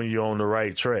know when you're on the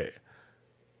right track.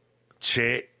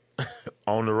 Check.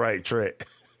 On the right track.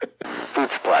 Food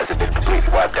supplies have been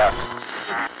completely wiped out.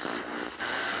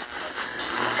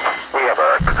 We have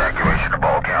our evacuation of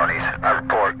all counties. I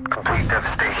report complete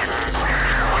devastation. We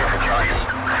have a giant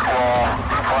squall,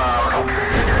 cloud,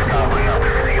 just gobbling up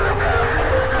everything in their path.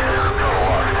 This is a total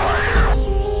loss of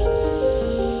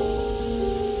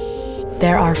life.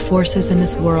 There are forces in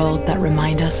this world that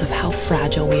remind us of how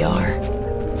fragile we are.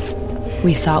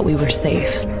 We thought we were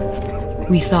safe.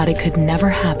 We thought it could never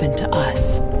happen to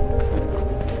us.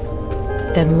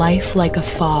 Then life like a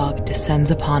fog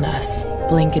descends upon us,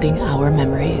 blanketing our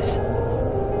memories.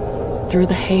 Through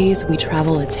the haze, we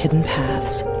travel its hidden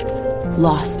paths,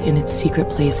 lost in its secret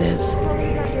places.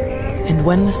 And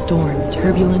when the storm,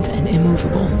 turbulent and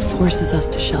immovable, forces us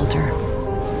to shelter,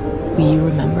 we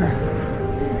remember.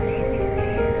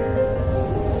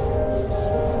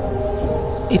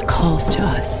 It calls to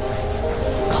us,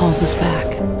 calls us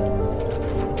back.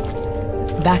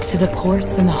 Back to the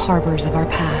ports and the harbors of our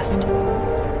past.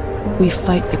 We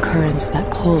fight the currents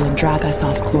that pull and drag us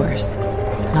off course,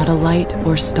 not a light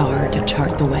or star to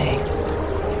chart the way.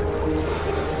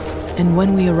 And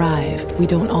when we arrive, we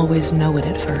don't always know it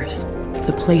at first,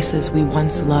 the places we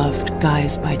once loved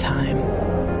guised by time.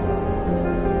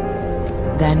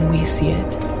 Then we see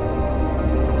it,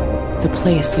 the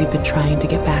place we've been trying to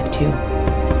get back to.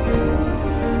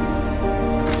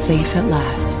 Safe at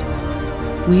last,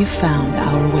 we've found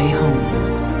our way home.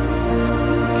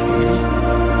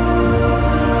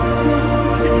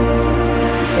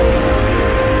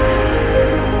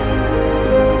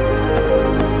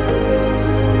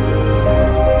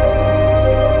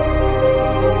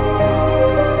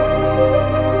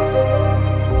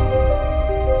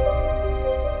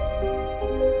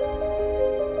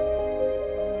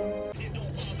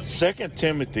 Second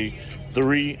Timothy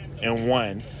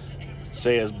 3:1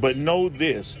 says, "But know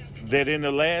this, that in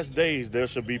the last days there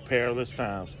shall be perilous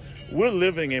times." We're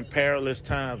living in perilous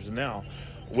times now,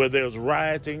 where there's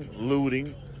rioting, looting,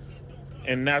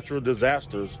 and natural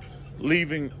disasters,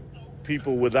 leaving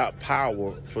people without power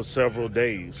for several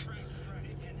days.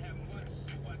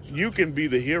 You can be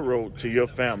the hero to your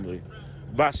family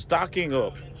by stocking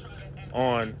up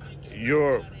on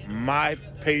your My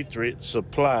Patriot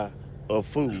supply of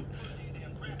food.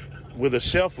 With a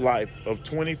shelf life of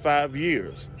 25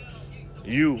 years,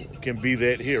 you can be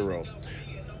that hero.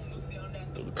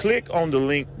 Click on the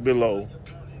link below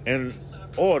and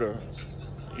order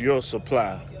your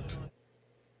supply.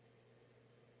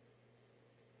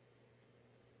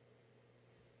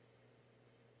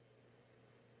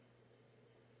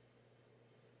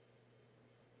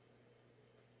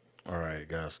 All right,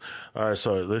 guys. All right,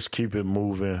 so let's keep it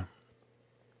moving.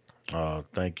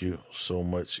 Thank you so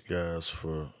much, guys,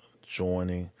 for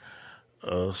joining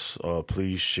us.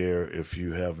 Please share if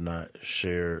you have not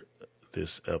shared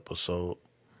this episode.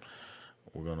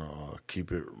 We're going to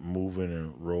keep it moving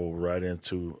and roll right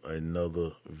into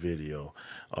another video.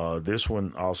 This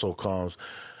one also comes,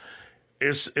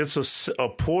 it's a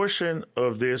portion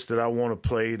of this that I want to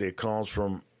play that comes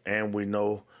from And We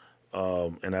Know,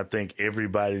 and I think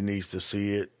everybody needs to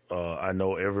see it. I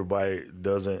know everybody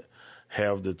doesn't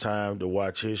have the time to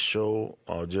watch his show,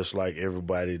 just like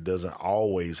everybody doesn't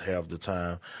always have the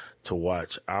time to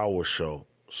watch our show.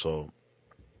 So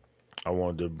I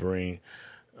wanted to bring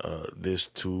this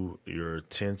to your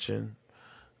attention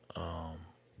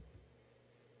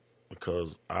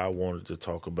because I wanted to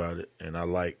talk about it, and I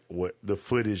like what the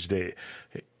footage that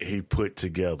he put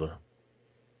together.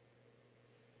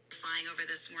 Flying over the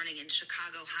this morning in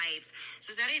Chicago Heights.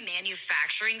 So is that a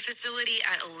manufacturing facility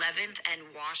at 11th and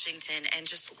Washington? And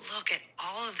just look at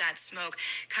all of that smoke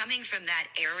coming from that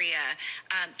area.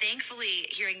 Thankfully,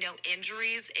 hearing no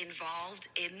injuries involved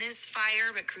in this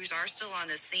fire, but crews are still on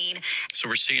the scene. So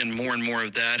we're seeing more and more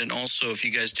of that. And also, if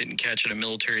you guys didn't catch it, a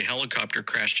military helicopter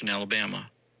crashed in Alabama.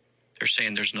 They're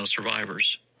saying there's no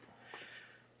survivors.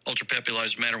 Ultra Pepe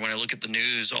Lives Matter. When I look at the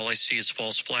news, all I see is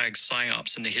false flags,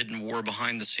 psyops, and the hidden war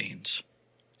behind the scenes.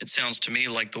 It sounds to me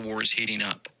like the war is heating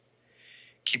up.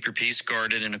 Keep your peace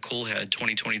guarded and a cool head.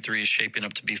 2023 is shaping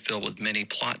up to be filled with many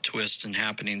plot twists and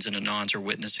happenings, and Anons are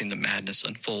witnessing the madness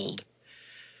unfold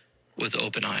with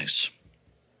open eyes.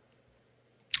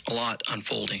 A lot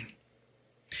unfolding.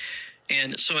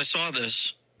 And so I saw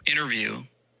this interview.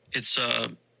 It's a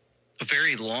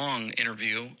very long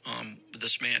interview with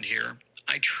this man here.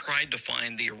 I tried to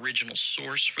find the original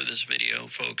source for this video,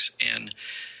 folks, and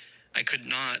I could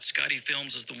not. Scotty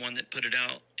Films is the one that put it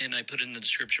out, and I put it in the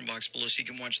description box below so you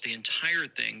can watch the entire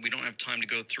thing. We don't have time to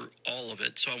go through all of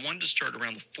it, so I wanted to start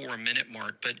around the 4-minute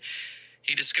mark, but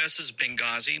he discusses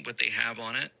Benghazi, what they have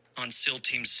on it, on SEAL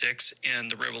Team 6,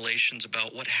 and the revelations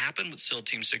about what happened with SEAL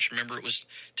Team 6. Remember, it was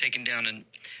taken down, and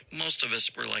most of us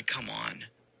were like, come on,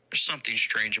 there's something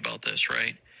strange about this,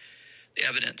 right? The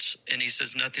evidence. And he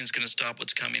says nothing's going to stop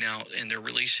what's coming out, and they're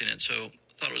releasing it. So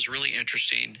I thought it was really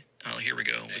interesting. Here we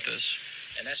go with this.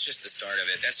 And that's just the start of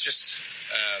it. That's just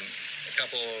a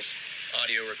couple of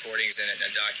audio recordings and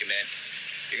a document.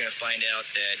 You're going to find out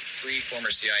that 3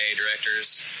 former CIA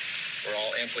directors were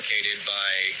all implicated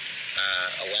by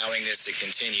allowing this to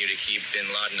continue to keep bin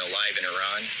Laden alive in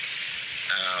Iran.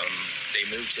 They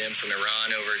moved him from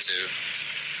Iran over to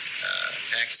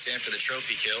Pakistan for the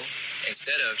trophy kill.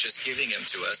 Instead of just giving him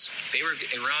to us,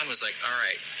 Iran was like, all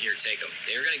right, here, take him.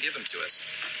 They were going to give him to us.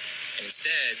 And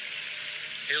instead,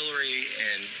 Hillary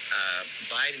and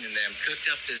Biden and them cooked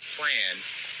up this plan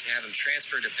to have him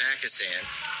transferred to Pakistan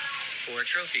for a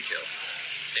trophy kill.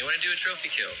 They want to do a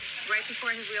trophy kill. Right before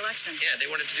his re-election. Yeah, they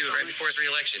wanted to do it right before his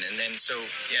re-election. And then, so,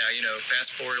 yeah,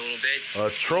 fast forward a little bit.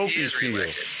 A trophy he is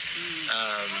re-elected.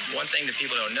 One thing that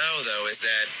people don't know, though, is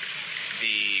that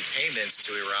the payments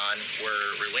to Iran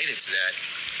were related to that.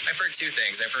 I've heard 2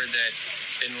 things. I've heard that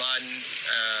bin Laden,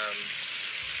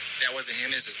 that wasn't him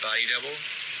as his body double.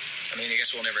 I mean, I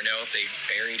guess we'll never know if they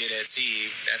buried it at sea,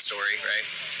 that story, right?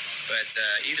 But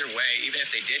either way, even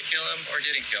if they did kill him or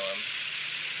didn't kill him,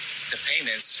 the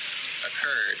payments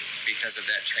occurred because of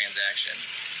that transaction.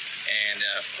 And,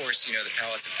 of course, the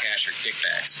pallets of cash are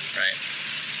kickbacks, right?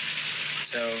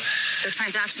 So the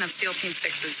transaction of SEAL Team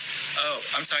 6's. Oh,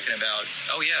 I'm talking about.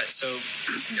 So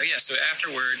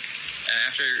afterward,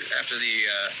 after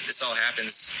this all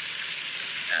happens,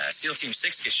 SEAL Team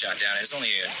 6 gets shot down. It was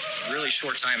only a really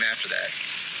short time after that,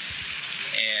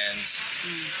 and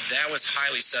that was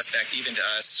highly suspect even to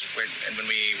us when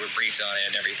we were briefed on it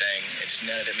and everything.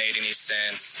 None of it made any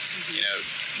sense.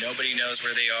 Nobody knows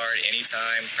where they are at any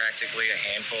time. Practically a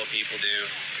handful of people do.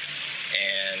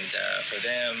 And for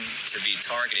them to be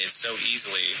targeted so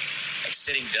easily, like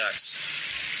sitting ducks,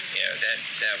 that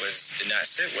did not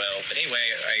sit well. But anyway,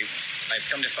 I've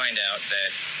come to find out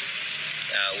that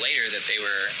later that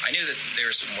I knew that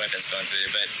there were some weapons going through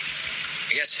there, but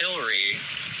I guess Hillary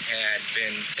had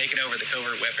been taking over the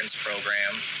covert weapons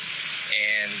program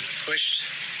and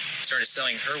started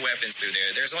selling her weapons through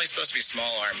there. There's only supposed to be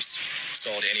small arms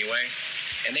sold anyway.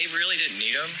 And they really didn't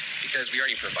need them because we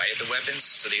already provided the weapons,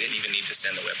 so they didn't even need to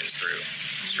send the weapons through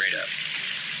straight up.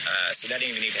 So that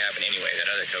didn't even need to happen anyway, that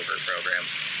other covert program.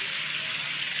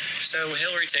 So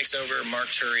Hillary takes over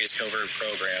Mark Turi's covert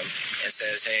program and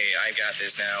says, hey, I got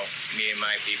this now. Me and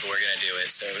my people are going to do it.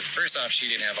 So first off, she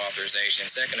didn't have authorization.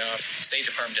 Second off, State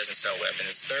Department doesn't sell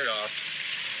weapons. Third off,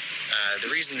 the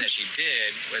reason that she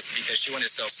did was because she wanted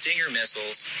to sell Stinger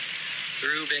missiles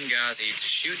through Benghazi to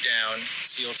shoot down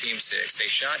SEAL Team 6. They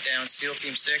shot down SEAL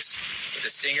Team 6 with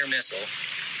a Stinger missile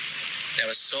that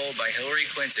was sold by Hillary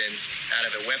Clinton out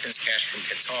of a weapons cache from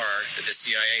Qatar that the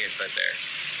CIA had put there.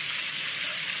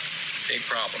 Big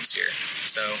problems here.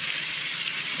 So,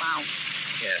 wow.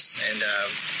 Yes, and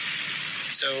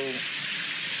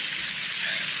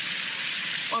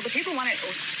well, the people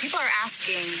are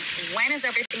asking, when is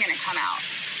everything going to come out?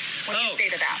 What do you say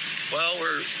to that? Well,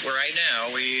 we're right now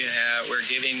we're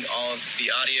giving all of the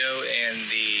audio and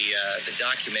the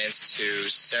documents to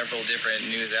several different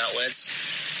news outlets,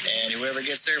 and whoever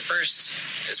gets there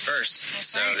first is first.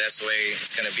 That's the way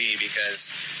it's going to be,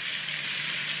 because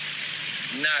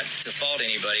not to fault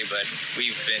anybody, but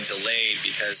we've been delayed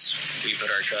because we put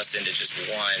our trust into just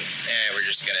one.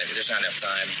 There's not enough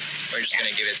time. We're just going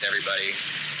to give it to everybody.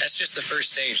 That's just the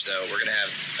first stage, though. We're going to have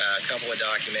a couple of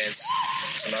documents,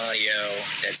 some audio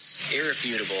that's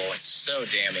irrefutable. It's so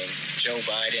damning. Joe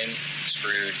Biden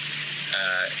screwed.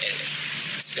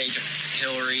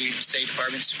 Hillary, State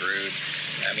Department screwed.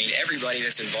 I mean, everybody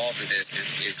that's involved with this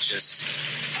is just,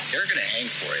 they're going to hang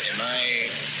for it.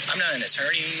 I'm not an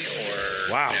attorney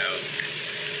or, wow.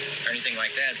 Or anything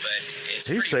like that, but it's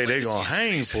he say they're going to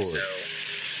hang for it. So,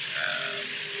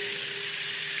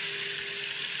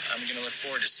 I'm going to look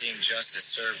forward to seeing justice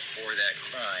served for that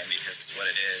crime because it's what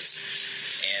it is.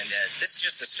 And this is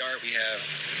just a start. We have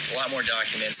a lot more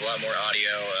documents, a lot more audio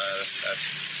of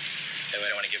I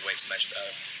don't want to give away too much about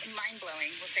it.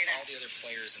 Mind-blowing, we'll say that. All the other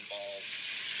players involved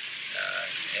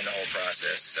in the whole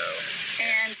process. So.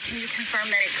 And can you confirm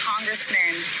that a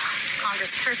congressperson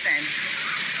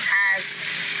has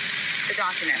the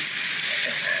documents?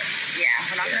 Yeah,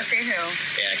 we're not going to say who.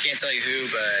 Yeah, I can't tell you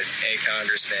who, but a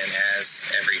congressman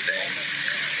has everything.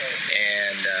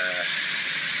 And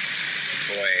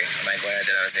boy, am I glad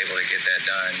that I was able to get that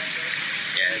done.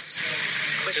 Yes.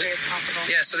 Quickly as possible.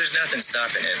 Yeah, so there's nothing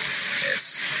stopping it.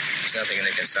 There's nothing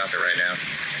that can stop it right now.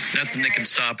 Nothing that can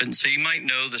stop it. And so you might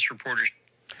know this reporter.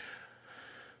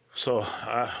 So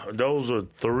those are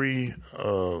three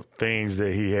things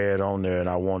that he had on there, and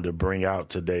I wanted to bring out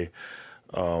today.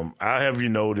 I have you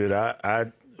know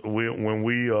that when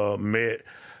we met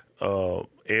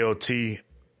LT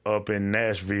up in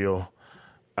Nashville,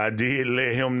 I did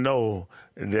let him know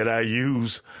that I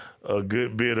use a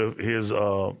good bit of his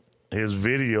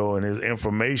video and his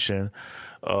information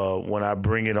when I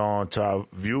bring it on to our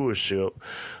viewership.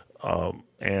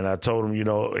 And I told him,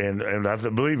 and I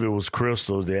believe it was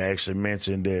Crystal that actually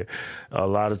mentioned that a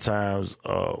lot of times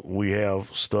we have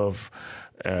stuff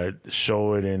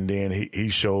show it and then he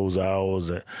shows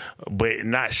ours, but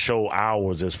not show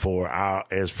ours as far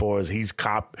as he's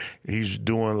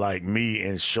doing like me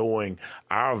and showing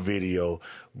our video,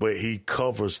 but he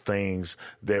covers things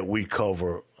that we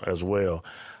cover as well.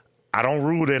 I don't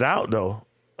rule it out though.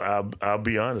 I'll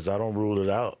be honest. I don't rule it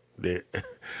out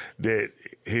that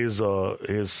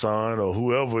his son or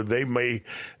whoever, they may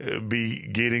be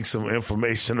getting some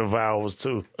information of ours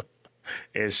too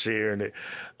and sharing it.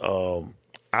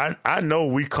 I know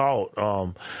we caught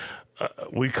the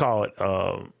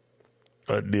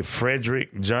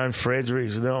John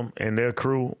Fredericks, them and their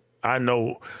crew. I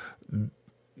know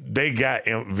they got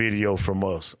video from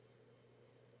us,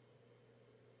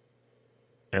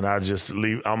 and I'm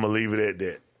gonna leave it at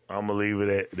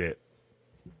that.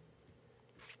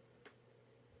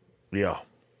 Yeah.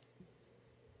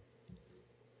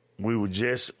 We were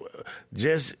just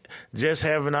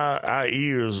having our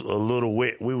ears a little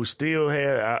wet. We were still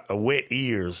had our wet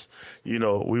ears. We were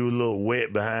a little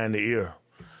wet behind the ear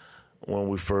when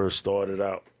we first started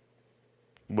out.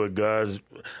 But guys,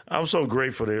 I'm so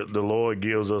grateful that the Lord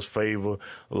gives us favor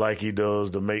like he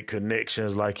does, to make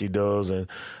connections like he does, and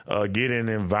get in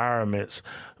environments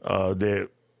that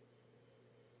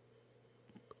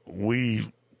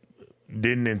we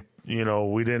didn't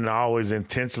always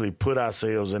intentionally put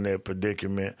ourselves in that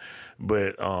predicament,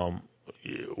 but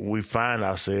we find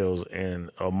ourselves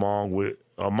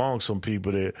among some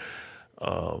people that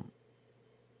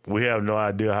we have no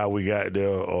idea how we got there,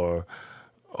 or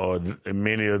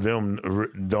many of them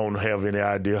don't have any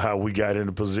idea how we got in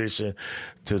a position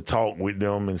to talk with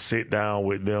them and sit down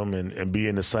with them and be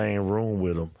in the same room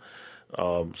with them.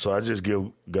 So I just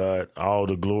give God all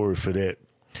the glory for that.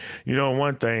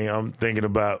 One thing I'm thinking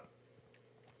about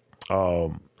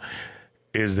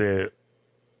is that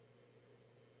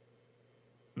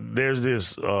there's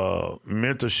this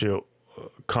mentorship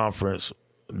conference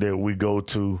that we go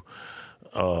to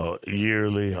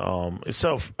yearly.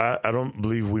 Itself, I don't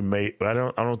believe we made. I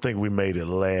don't think we made it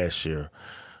last year.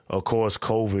 Of course,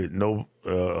 COVID.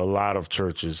 A lot of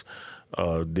churches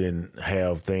didn't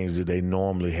have things that they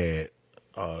normally had.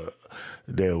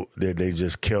 That they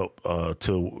just kept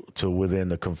to within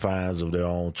the confines of their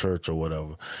own church or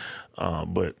whatever.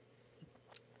 But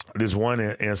this one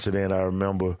incident I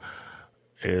remember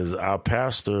is our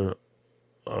pastor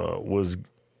was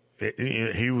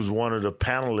one of the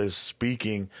panelists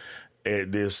speaking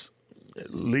at this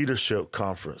leadership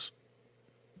conference.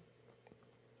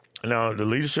 Now, the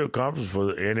leadership conference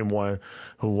for anyone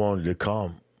who wanted to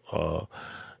come.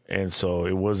 And so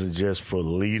it wasn't just for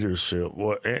leadership.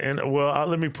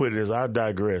 Let me put it this. I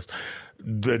digress.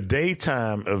 The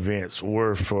daytime events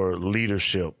were for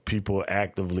leadership, people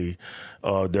actively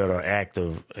that are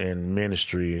active in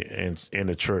ministry and in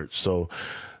the church. So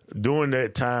during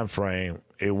that time frame,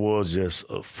 it was just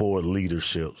for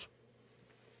leadership.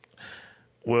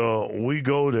 Well, we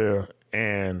go there,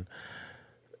 and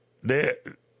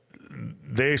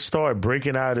they start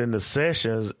breaking out into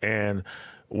sessions, and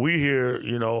we hear,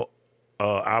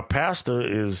 our pastor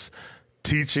is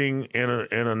teaching in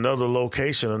another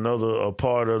location, another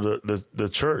part of the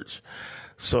church.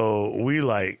 So we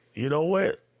like, you know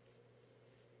what?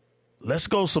 Let's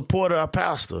go support our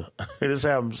pastor. This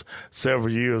happened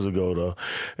several years ago, though.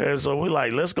 And so we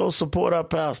like, let's go support our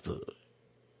pastor.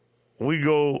 We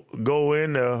go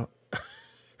in there.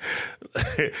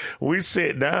 We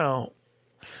sit down.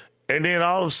 And then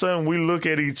all of a sudden we look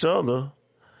at each other.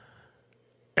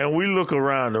 And we look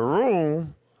around the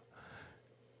room.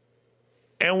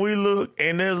 And we look,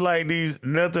 and there's like these,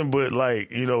 nothing but like,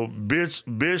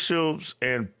 bishops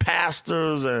and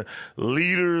pastors and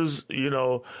leaders,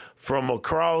 from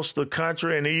across the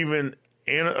country and even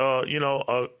in,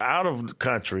 out of the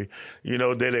country,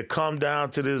 that had come down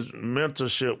to this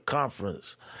mentorship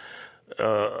conference.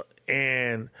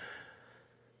 And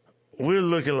we're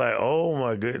looking like, oh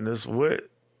my goodness, what?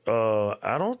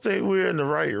 I don't think we're in the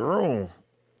right room.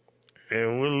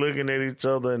 And we're looking at each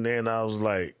other, and then I was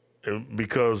like,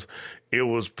 because it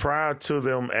was prior to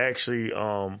them actually,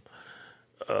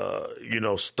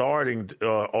 starting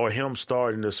or him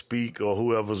starting to speak, or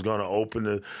whoever's going to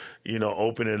open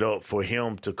it up for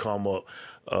him to come up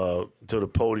to the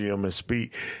podium and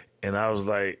speak. And I was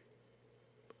like,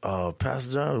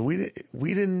 Pastor John,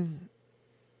 we didn't.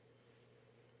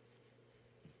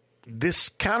 This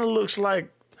kind of looks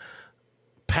like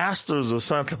pastors or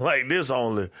something like this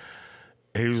only.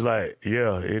 He was like,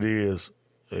 yeah, it is.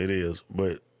 It is,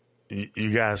 but you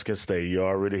guys can stay. You're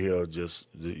already here. Just,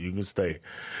 you can stay.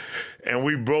 And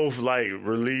we both like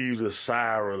relieved a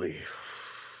sigh of relief.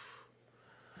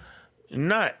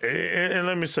 Not, and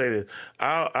let me say this,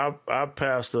 our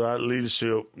pastor, our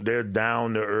leadership, they're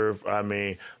down to earth. I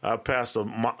mean, our pastor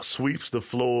sweeps the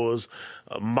floors,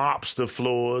 mops the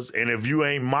floors, and if you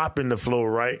ain't mopping the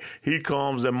floor right, he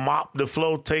comes and mop the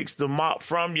floor, takes the mop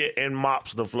from you and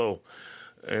mops the floor.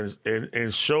 And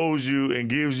shows you and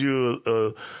gives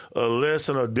you a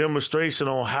lesson, a demonstration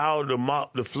on how to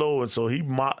mop the floor. And so he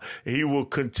will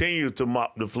continue to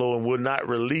mop the floor and will not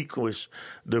relinquish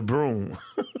the broom.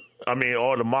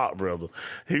 Or the mop, brother.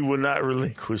 He will not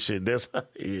relinquish it. That's how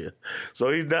he is. So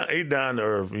he's down to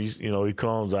earth. He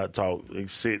comes out, talk, he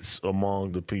sits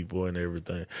among the people and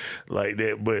everything like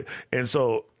that. And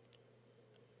so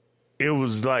it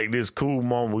was like this cool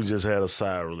moment. We just had a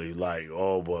sigh of relief. Like,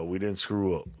 oh boy, we didn't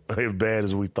screw up as bad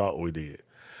as we thought we did.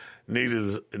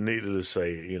 Needless to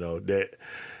say,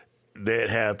 that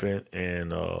happened,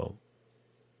 and the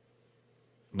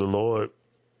Lord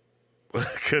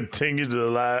continued to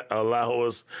allow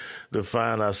us to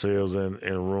find ourselves in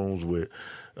rooms with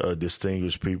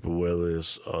distinguished people, whether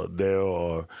it's there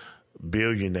or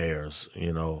billionaires,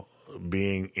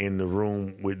 being in the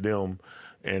room with them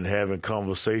and having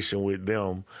conversation with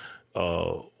them,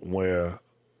 where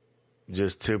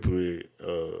just typically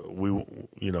we,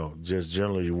 just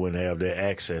generally you wouldn't have that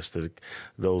access to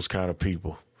those kind of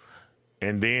people.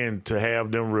 And then to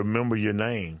have them remember your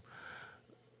name,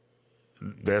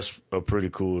 that's a pretty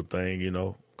cool thing,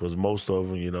 because most of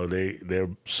them, they're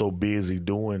so busy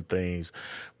doing things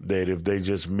that if they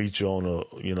just meet you on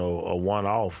a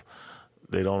one-off,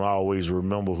 they don't always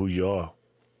remember who you are.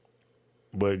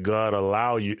 But God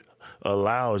allows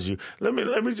you. Let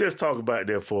me just talk about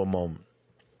that for a moment.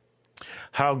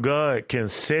 How God can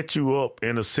set you up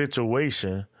in a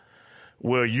situation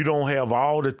where you don't have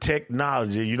all the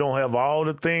technology, you don't have all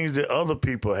the things that other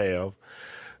people have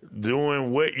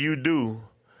doing what you do.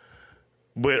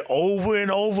 But over and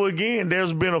over again,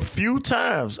 there's been a few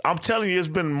times, I'm telling you, it's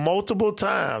been multiple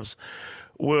times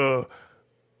where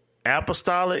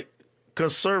apostolic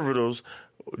conservatives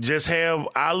just have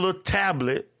our little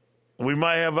tablet. We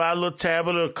might have our little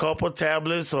tablet, or a couple of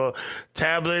tablets, or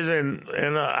tablets and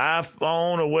an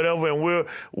iPhone or whatever, and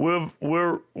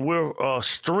we're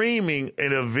streaming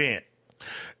an event.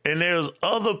 And there's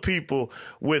other people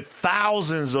with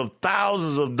thousands of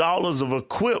dollars of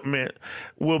equipment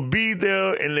will be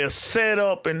there, and they're set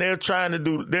up, and they're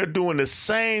doing the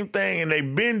same thing, and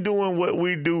they've been doing what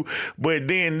we do, but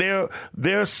then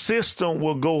their system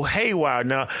will go haywire.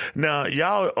 Now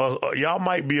y'all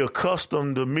might be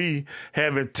accustomed to me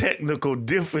having technical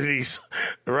difficulties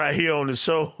right here on the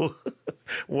show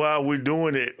while we're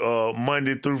doing it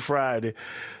Monday through Friday,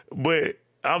 but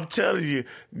I'm telling you,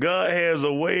 God has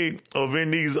a way of, in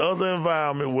these other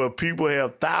environments where people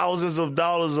have thousands of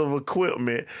dollars of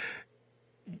equipment,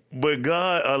 but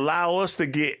God allow us to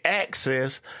get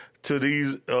access to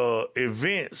these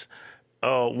events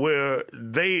where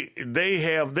they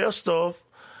have their stuff,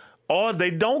 or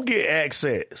they don't get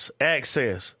access.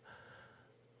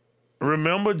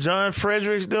 remember John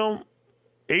Fredericks them?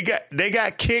 They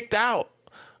got kicked out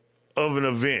of an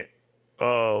event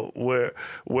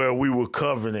where we were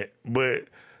covering it, but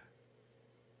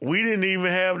we didn't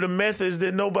even have the methods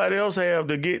that nobody else have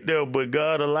to get there. But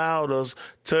God allowed us,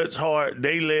 touch hard.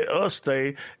 They let us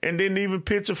stay and didn't even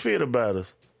pitch a fit about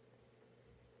us.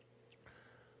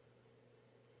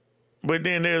 But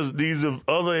then there's these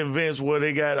other events where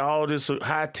they got all this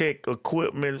high-tech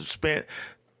equipment, spent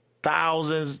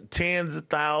thousands, tens of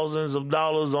thousands of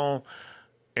dollars on,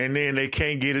 and then they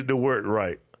can't get it to work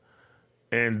right.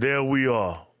 And there we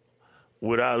are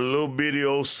with our little bitty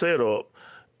old setup,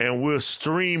 and we're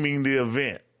streaming the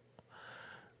event.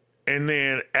 And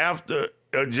then after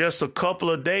just a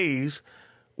couple of days,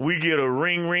 we get a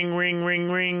ring, ring, ring,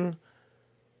 ring, ring.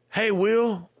 Hey,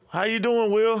 Will, how you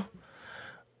doing, Will?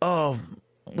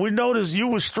 We noticed you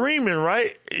were streaming,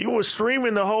 right? You were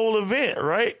streaming the whole event,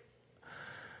 right?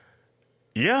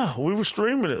 Yeah, we were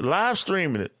streaming it, live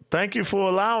streaming it. Thank you for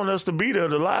allowing us to be there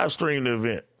to live stream the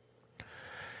event.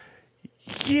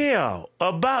 Yeah,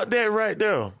 about that right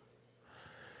there.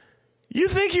 You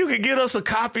think you could get us a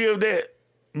copy of that?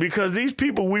 Because these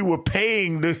people we were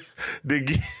paying to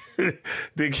get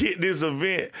this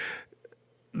event,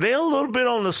 they're a little bit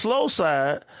on the slow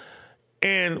side.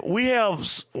 And we have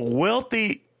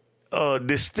wealthy,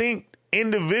 distinct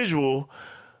individual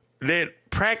that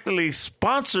practically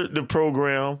sponsored the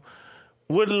program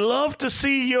would love to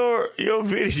see your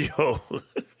video.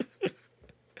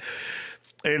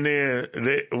 And then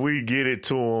we get it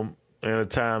to them in a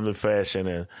timely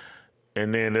fashion.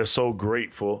 And then they're so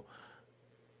grateful.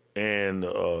 And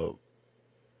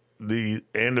the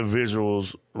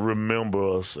individuals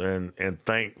remember us and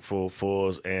thankful for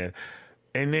us. And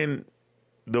then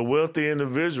the wealthy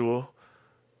individual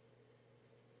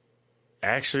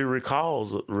actually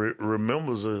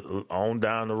remembers it on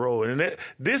down the road. And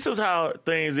this is how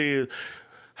things is,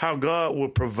 how God will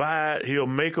provide. He'll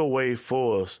make a way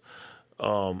for us.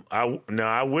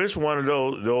 I wish one of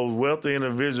those wealthy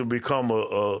individuals become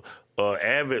a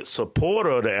avid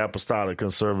supporter of the Apostolic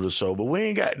Conservative Show, but we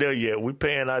ain't got there yet. We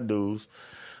paying our dues.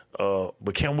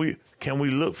 But can we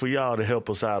look for y'all to help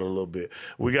us out a little bit?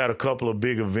 We got a couple of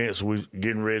big events we're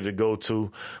getting ready to go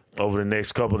to over the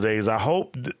next couple of days. I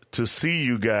hope to see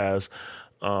you guys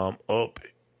up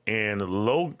in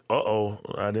Logan.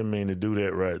 I didn't mean to do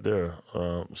that right there.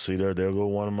 See there go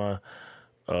one of my.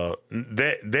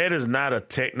 That is not a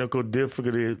technical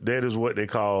difficulty. That is what they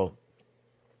call.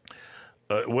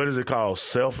 What is it called?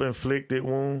 Self-inflicted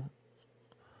wound.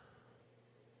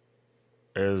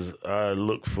 As I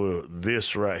look for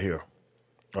this right here.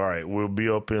 All right, we'll be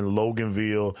up in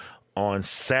Loganville on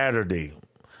Saturday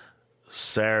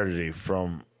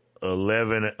from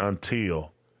 11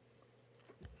 until.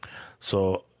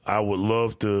 So I would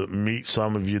love to meet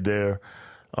some of you there.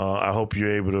 I hope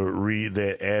you're able to read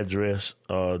that address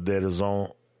that is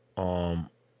on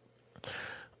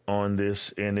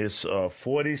this, and it's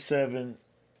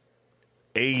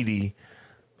 4780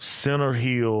 Center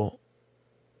Hill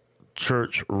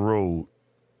Church Road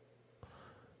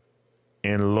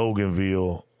in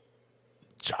Loganville,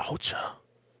 Georgia.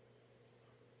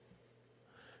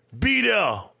 Be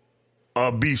there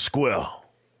or be square.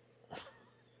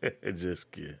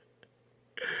 Just kidding.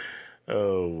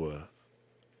 Oh,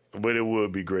 but it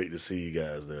would be great to see you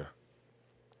guys there.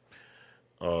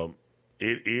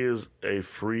 It is a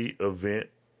free event,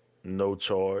 no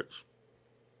charge.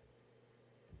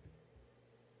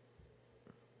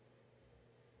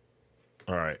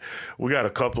 All right. We got a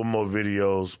couple more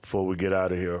videos before we get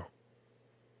out of here.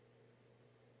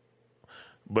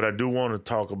 But I do want to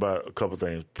talk about a couple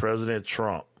things. President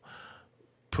Trump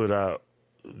put out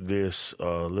this.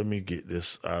 Let me get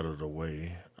this out of the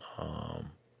way.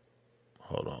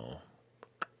 Hold on.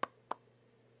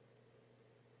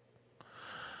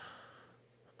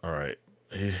 All right.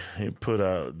 He put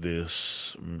out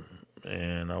this,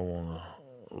 and I want to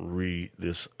read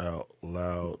this out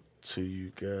loud to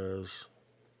you guys.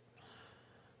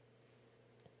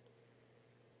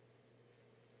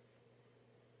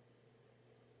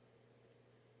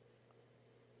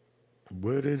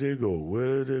 Where did it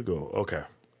go? Okay.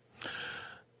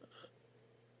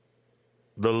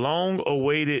 The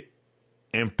long-awaited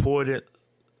important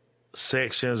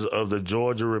sections of the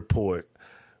Georgia report,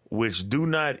 which do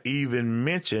not even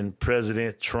mention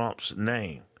President Trump's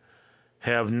name,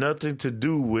 have nothing to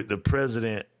do with the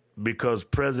president because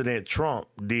President Trump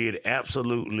did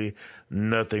absolutely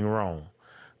nothing wrong.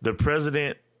 The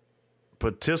president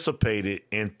participated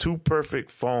in 2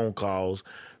 perfect phone calls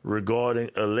regarding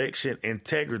election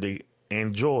integrity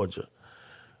in Georgia,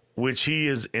 which he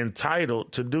is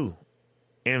entitled to do.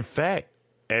 In fact,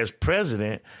 as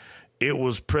president, it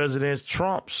was President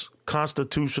Trump's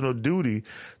constitutional duty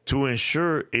to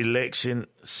ensure election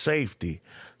safety,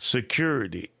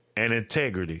 security, and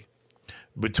integrity.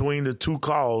 Between the two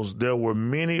calls, there were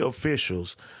many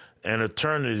officials and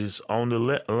attorneys on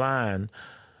the line,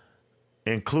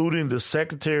 including the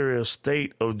Secretary of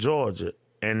State of Georgia,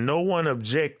 and no one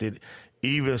objected,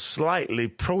 even slightly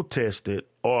protested,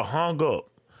 or hung up.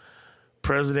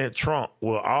 President Trump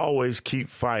will always keep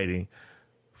fighting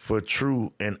for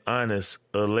true and honest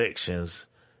elections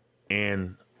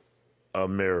in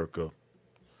America.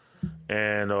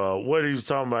 And what he's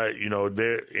talking about, you know,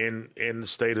 there in the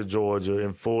state of Georgia,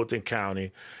 in Fulton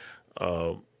County,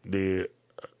 the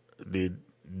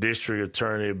district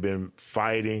attorney had been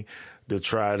fighting to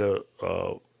try to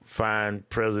find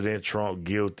President Trump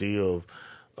guilty of,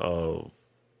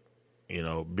 you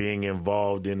know, being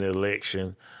involved in the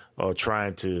election or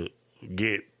trying to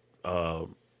get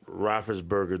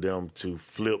Roethlisberger them to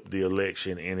flip the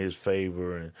election in his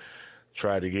favor and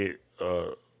try to get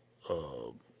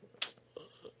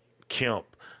Kemp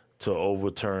to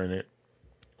overturn it,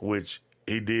 which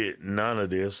he did none of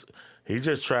this. He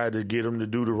just tried to get him to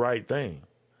do the right thing.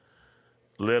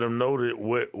 Let him know that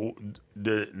what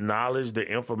the knowledge, the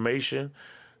information,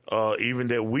 even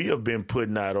that we have been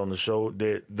putting out on the show,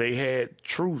 that they had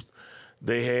truth.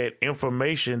 They had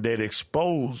information that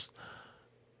exposed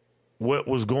what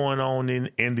was going on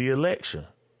in the election.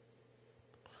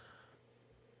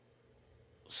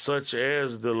 Such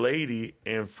as the lady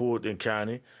in Fulton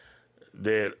County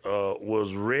that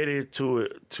was ready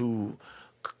to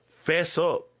fess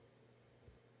up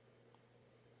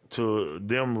to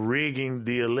them rigging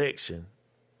the election.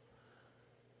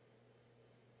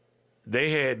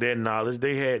 They had that knowledge.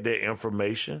 They had that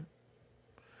information.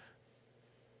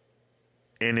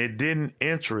 And it didn't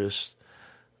interest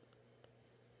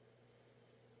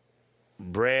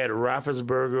Brad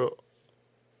Roethlisberger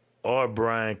or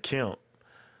Brian Kemp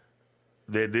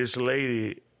that this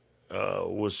lady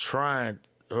was trying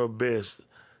her best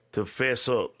to fess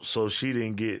up so she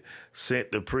didn't get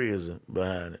sent to prison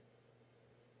behind it.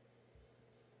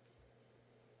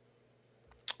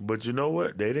 But you know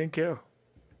what? They didn't care.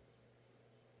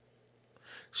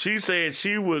 She said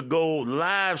she would go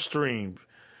live stream.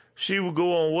 She would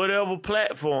go on whatever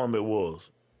platform it was.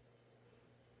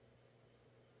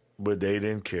 But they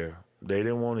didn't care. They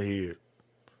didn't want to hear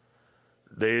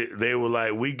it. They were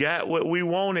like, we got what we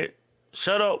wanted.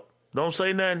 Shut up. Don't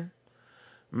say nothing.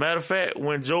 Matter of fact,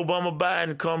 when Joe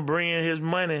Biden come bringing his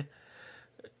money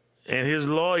and his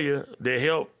lawyer that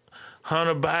helped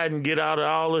Hunter Biden get out of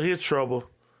all of his trouble,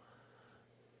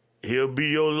 he'll be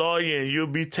your lawyer and you'll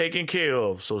be taken care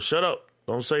of. So shut up.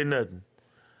 Don't say nothing.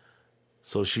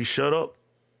 So she shut up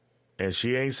and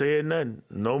she ain't said nothing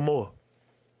no more.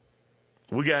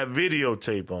 We got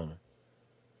videotape on her.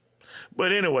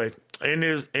 But anyway, in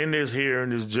this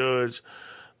hearing, this judge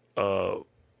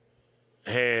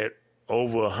had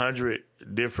over 100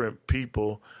 different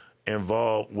people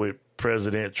involved with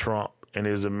President Trump and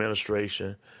his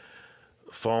administration,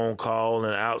 phone call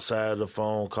and outside the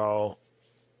phone call.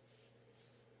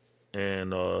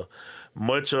 And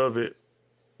much of it,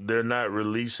 they're not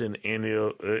releasing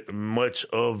any much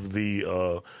of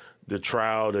the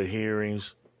trial, the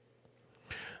hearings.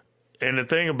 And the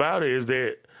thing about it is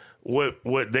that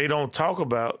what they don't talk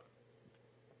about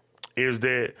is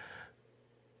that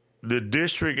the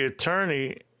district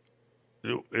attorney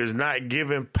is not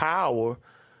given power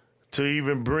to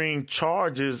even bring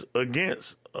charges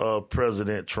against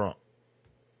President Trump.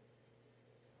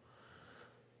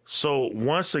 So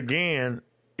once again,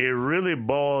 it really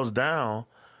boils down.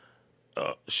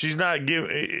 She's not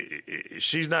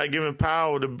given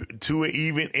power to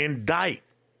even indict.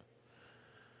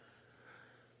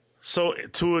 So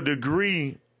to a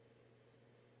degree,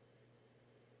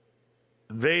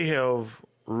 they have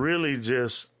really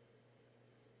just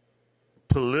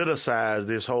politicized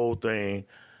this whole thing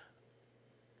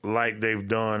like they've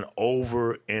done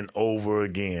over and over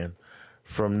again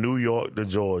from New York to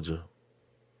Georgia.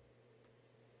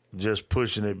 Just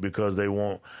pushing it because they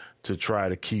want to try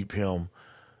to keep him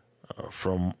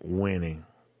from winning.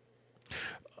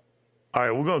 All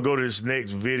right, we're going to go to this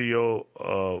next video.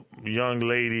 Young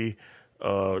lady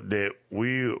that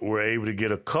we were able to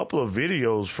get a couple of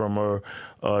videos from her,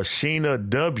 Sheena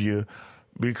W.,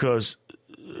 because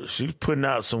she's putting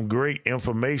out some great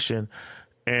information.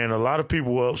 And a lot of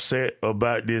people were upset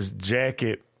about this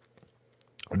jacket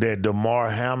that Damar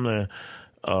Hamlin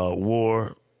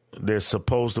wore that's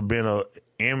supposed to have been an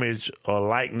image or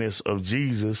likeness of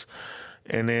Jesus.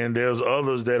 And then there's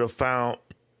others that have found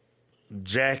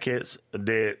jackets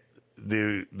that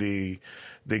the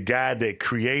guy that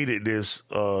created this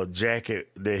jacket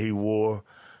that he wore,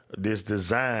 this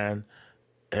design,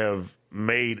 have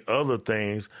made other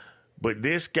things, but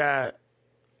this guy,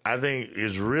 I think,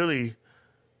 is really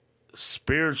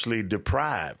spiritually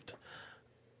deprived.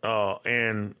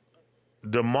 And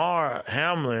Damar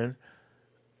Hamlin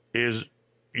is,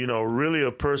 really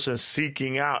a person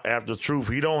seeking out after truth.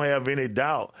 He don't have any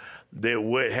doubt that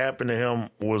what happened to him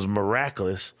was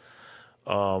miraculous.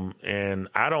 And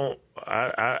I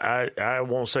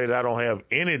won't say that I don't have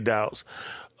any doubts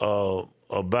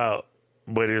about,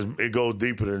 but it goes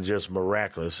deeper than just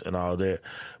miraculous and all that.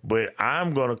 But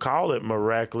I'm going to call it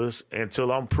miraculous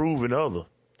until I'm proven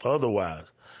otherwise.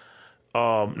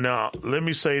 Now, let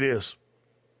me say this.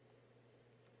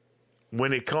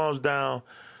 When it comes down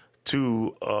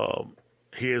to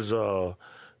his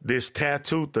this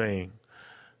tattoo thing,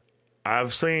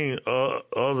 I've seen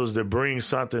others that bring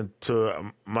something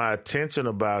to my attention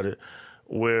about it,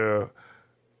 where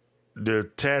the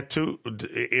tattoo,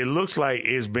 it looks like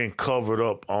it's been covered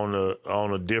up on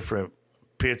a different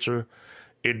picture.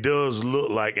 It does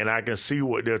look like, and I can see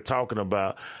what they're talking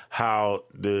about, how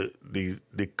the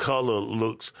color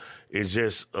looks is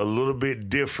just a little bit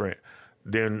different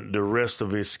than the rest of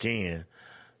his skin.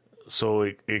 So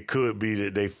it could be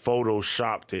that they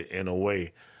photoshopped it in a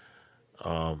way.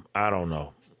 I don't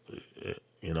know.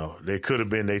 They could have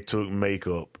been they took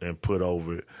makeup and put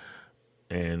over it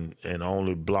and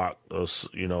only blocked a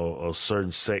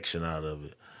certain section out of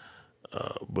it.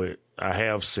 But I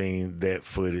have seen that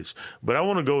footage. But I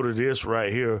want to go to this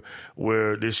right here,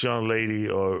 where this young lady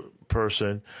or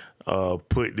person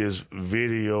put this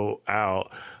video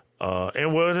out.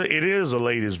 And it is a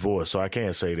lady's voice, so I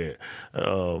can't say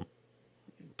that.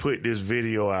 Put this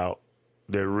video out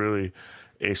that really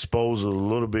exposes a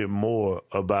little bit more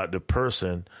about the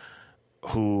person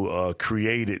who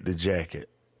created the jacket,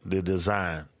 the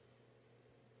design.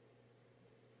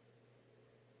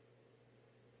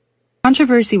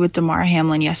 Controversy with Damar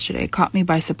Hamlin yesterday caught me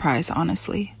by surprise,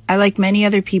 honestly. I, like many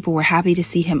other people, were happy to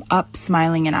see him up,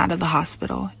 smiling, and out of the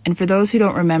hospital. And for those who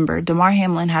don't remember, Damar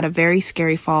Hamlin had a very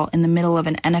scary fall in the middle of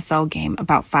an NFL game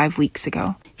about 5 weeks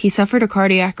ago. He suffered a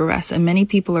cardiac arrest, and many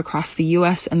people across the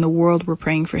U.S. and the world were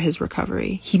praying for his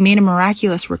recovery. He made a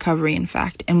miraculous recovery, in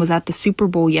fact, and was at the Super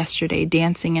Bowl yesterday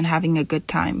dancing and having a good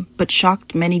time, but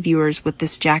shocked many viewers with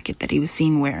this jacket that he was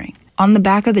seen wearing. On the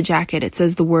back of the jacket, it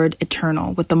says the word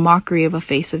eternal with the mockery of a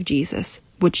face of Jesus,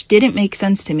 which didn't make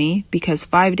sense to me because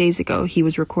 5 days ago he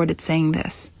was recorded saying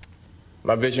this.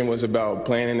 My vision was about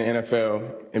playing in the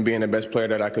NFL and being the best player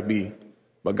that I could be.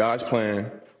 But God's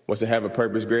plan was to have a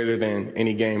purpose greater than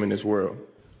any game in this world.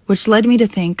 Which led me to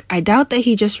think, I doubt that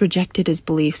he just rejected his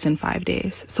beliefs in 5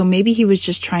 days, so maybe he was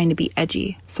just trying to be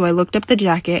edgy. So I looked up the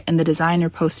jacket, and the designer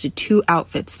posted 2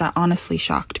 outfits that honestly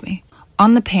shocked me.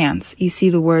 On the pants, you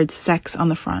see the word sex on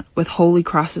the front with holy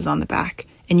crosses on the back,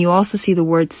 and you also see the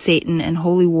words Satan and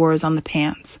holy wars on the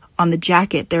pants. On the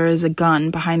jacket, there is a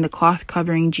gun behind the cloth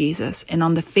covering Jesus, and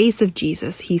on the face of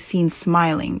Jesus, he's seen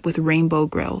smiling with rainbow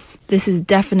grills. This is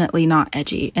definitely not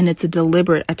edgy, and it's a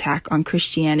deliberate attack on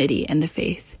Christianity and the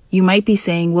faith. You might be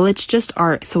saying, well, it's just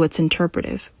art, so it's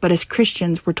interpretive. But as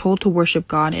Christians, we're told to worship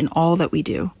God in all that we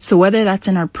do. So whether that's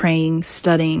in our praying,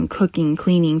 studying, cooking,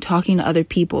 cleaning, talking to other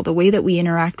people, the way that we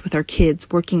interact with our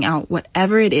kids, working out,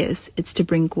 whatever it is, it's to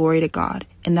bring glory to God.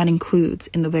 And that includes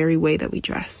in the very way that we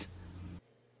dress.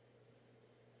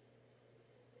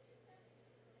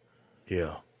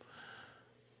 Yeah.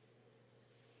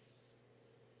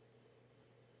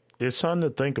 It's something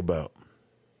to think about.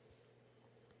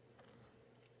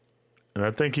 And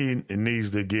I think he needs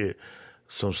to get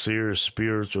some serious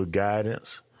spiritual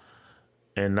guidance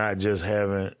and not just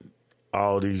having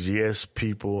all these yes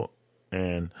people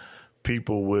and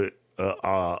people with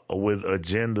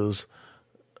agendas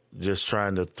just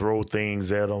trying to throw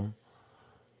things at him.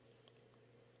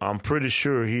 I'm pretty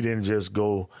sure he didn't just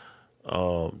go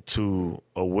to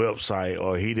a website,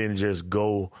 or he didn't just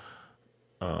go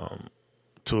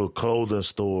to a clothing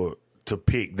store to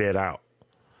pick that out.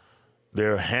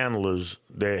 There are handlers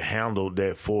that handled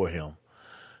that for him.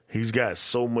 He's got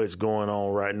so much going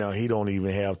on right now, he don't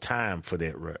even have time for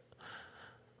that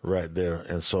right there.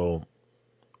 And so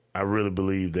I really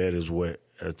believe that is what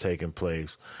has taken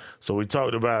place. So we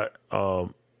talked about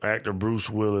actor Bruce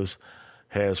Willis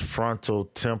has frontal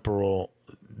temporal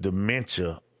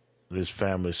dementia, this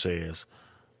family says.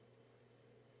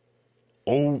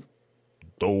 Oh,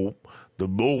 dope. The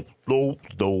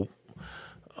dope.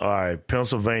 All right,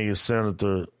 Pennsylvania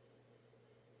Senator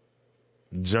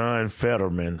John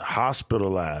Fetterman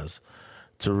hospitalized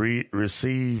to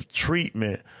receive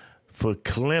treatment for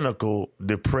clinical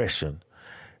depression.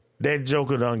 That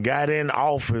joker done got in an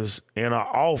office,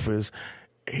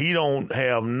 he don't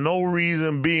have no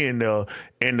reason being there,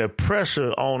 and the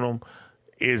pressure on him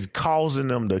is causing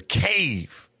them to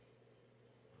cave.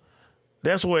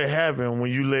 That's what happened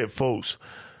when you let folks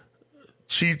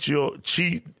cheat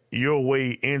your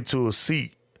way into a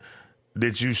seat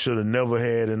that you should have never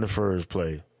had in the first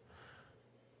place.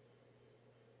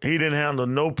 He didn't handle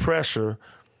no pressure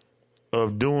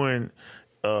of doing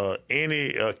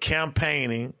any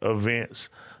campaigning events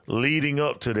leading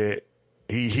up to that.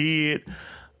 He hid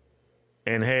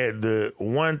and had the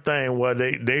one thing where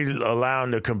they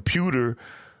allowing the computer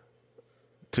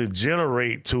to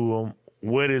generate to him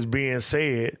what is being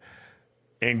said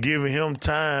and giving him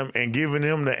time and giving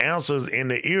him the answers in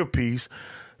the earpiece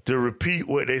to repeat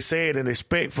what they said and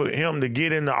expect for him to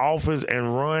get in the office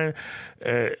and run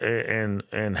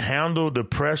and handle the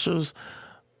pressures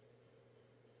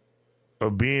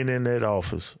of being in that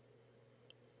office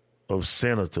of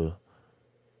senator.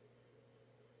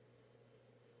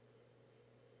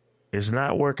 It's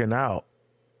not working out.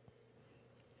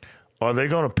 Are they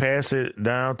going to pass it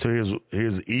down to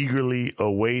his eagerly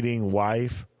awaiting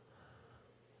wife,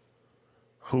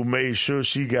 who made sure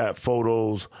she got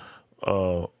photos,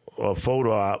 a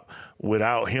photo op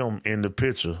without him in the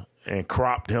picture and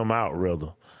cropped him out,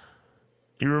 rather?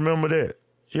 You remember that?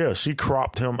 Yeah, she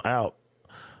cropped him out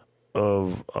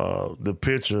of the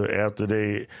picture after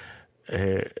they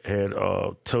had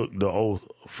took the oath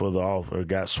for the office,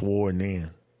 got sworn in.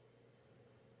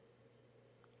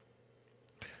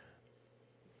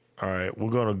 All right, we're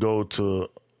going to go to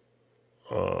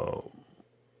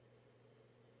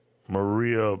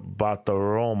Maria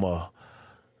Bataroma,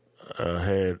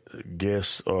 had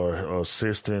guest or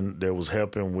assistant that was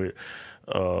helping with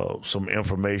some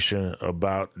information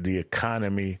about the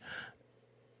economy.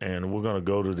 And we're going to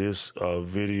go to this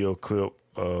video clip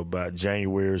about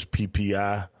January's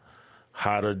PPI,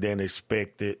 hotter than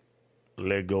expected.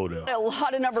 Let go there. A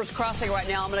lot of numbers crossing right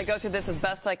now. I'm going to go through this as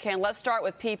best I can. Let's start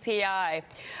with PPI.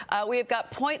 We have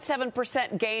got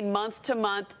 0.7% gain month to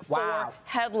month for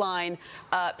headline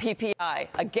PPI,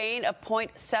 a gain of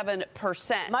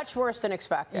 0.7%. Much worse than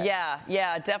expected.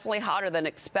 Yeah, definitely hotter than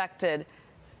expected.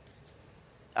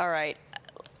 All right.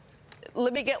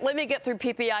 Let me get through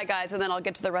PPI, guys, and then I'll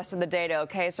get to the rest of the data,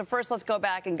 okay? So first, let's go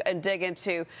back and dig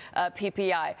into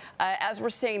PPI. As we're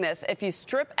seeing this, if you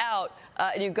strip out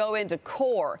and you go into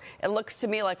core, it looks to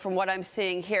me like, from what I'm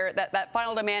seeing here, that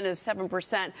final demand is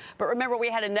 7%. But remember, we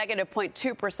had a negative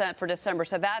 0.2% for December,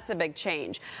 so that's a big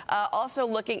change. Also,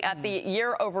 looking at the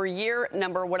year-over-year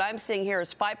number, what I'm seeing here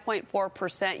is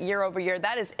 5.4% year-over-year.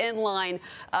 That is in line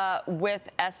with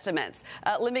estimates.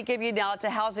 Let me give you now to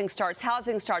housing starts.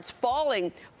 Housing starts falling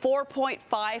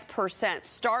 4.5%.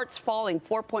 Starts falling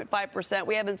 4.5%.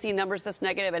 We haven't seen numbers this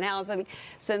negative in housing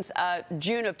since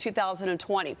June of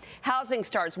 2020. Housing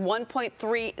starts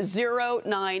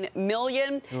 1.309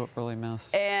 million. Oh, really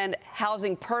mess. And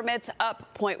housing permits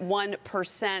up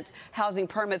 0.1%. Housing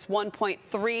permits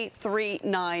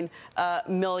 1.339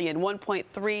 million.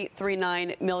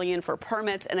 1.339 million for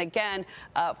permits. And again,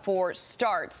 for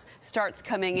starts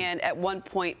coming in at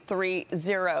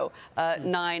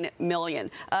 1.309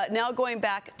 million. Now going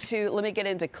back to, let me get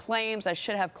into claims. I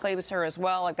should have claims here as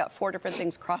well. I've got 4 different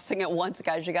things crossing at once,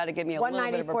 guys. You got to give me a little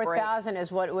bit of a break. 194,000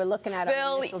 is what we're looking at on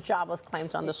the initial jobless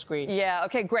claims on the screen. Yeah,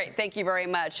 okay, great. Thank you very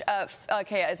much.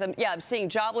 Okay, I'm seeing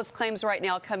jobless claims right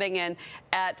now coming in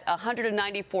at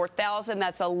 194,000.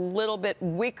 That's a little bit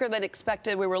weaker than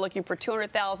expected. We were looking for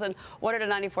 200,000,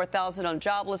 194,000 on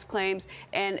jobless claims,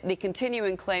 and the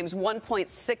continuing claims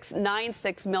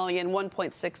 1.696 million,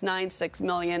 1.696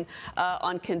 million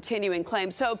on continuing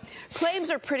claims. So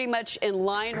claims are pretty much in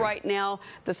line right now.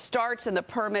 The starts and the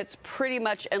permits pretty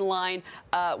much in line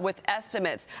with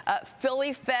estimates.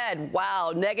 Philly Fed,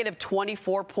 wow, negative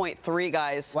 24.3,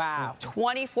 guys. Wow.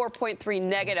 24.3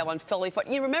 negative on Philly Fed.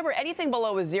 You remember, anything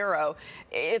below a zero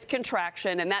is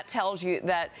contraction, and that tells you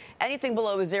that anything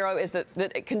below a zero is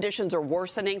that conditions are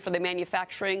worsening for the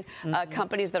manufacturing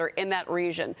companies that are in that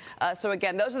region. So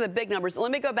again, those are the big numbers.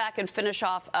 Let me go back and finish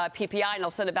off PPI, and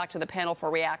I'll send it back to the panel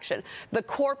for reaction. The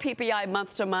core PPI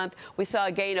month to month, we saw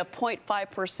a gain of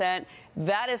 0.5%.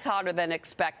 That is hotter than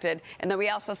expected. And then we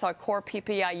also saw core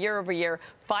PPI year over year,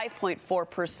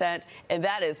 5.4%, and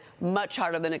that is much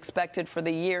hotter than expected for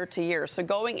the year to year. So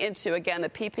going into, again, the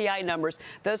PPI numbers,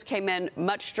 those came in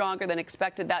much stronger than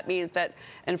expected. That means that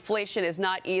inflation is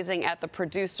not easing at the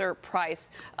producer price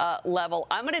level.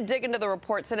 I'm going to dig into the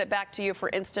report, send it back to you for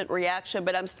instant reaction,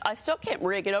 but I still can't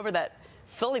really get over that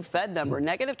Philly Fed number,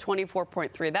 negative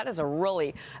 24.3. That is a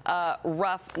really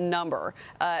rough number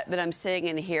that I'm seeing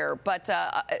in here. But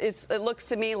it looks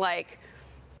to me like.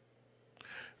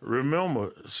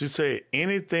 Remember, she said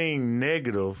anything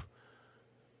negative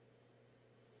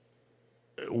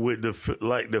with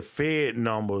the Fed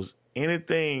numbers,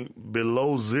 anything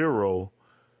below zero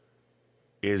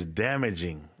is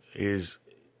damaging, is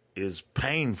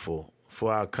painful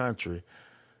for our country.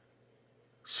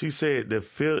 She said that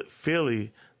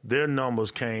Philly, their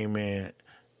numbers came in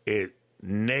at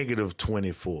negative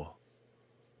 24.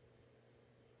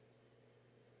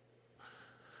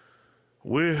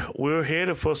 We're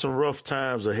headed for some rough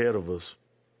times ahead of us.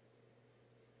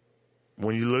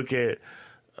 When you look at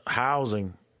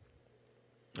housing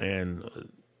and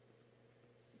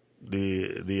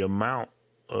the amount,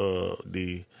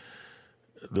 the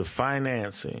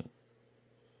financing,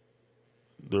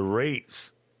 the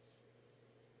rates,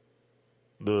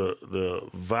 the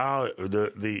value,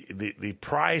 the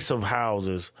price of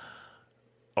houses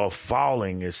are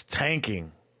falling, is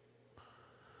tanking.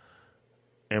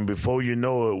 And before you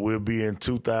know it, we'll be in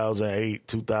 2008,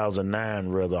 2009,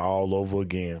 rather, all over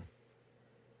again.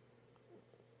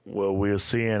 Well, we're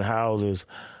seeing houses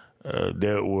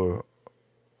that were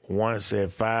once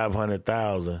at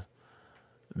 500,000.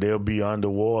 They'll be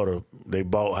underwater. They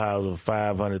bought houses for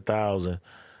 500,000,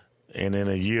 and in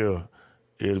a year,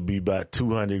 it'll be about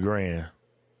 $200,000,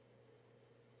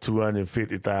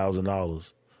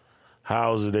 $250,000.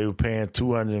 Houses they were paying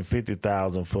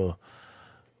 $250,000 for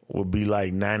would be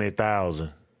like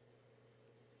 $90,000.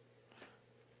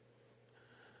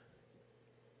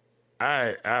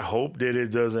 I hope that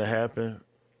it doesn't happen,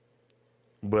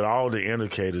 but all the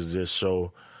indicators just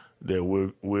show that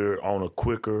we're on a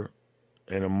quicker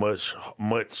and a much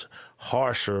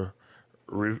harsher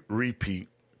repeat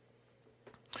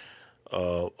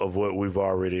of what we've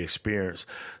already experienced.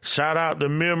 Shout out to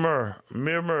Mimmer.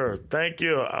 Thank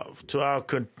you to our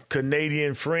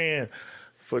Canadian friend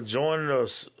for joining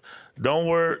us. Don't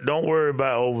worry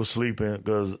about oversleeping,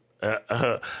 because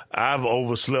I've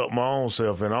overslept my own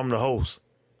self, and I'm the host.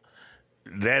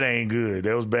 That ain't good.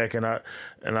 That was back in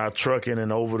our trucking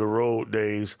and over the road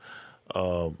days,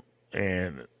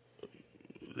 and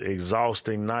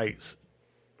exhausting nights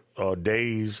or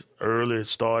days.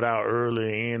 Start out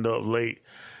early, end up late,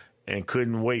 and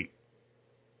couldn't wait.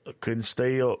 I couldn't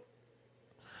stay up.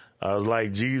 I was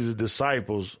like Jesus'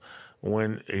 disciples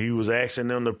when he was asking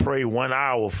them to pray 1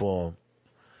 hour for him.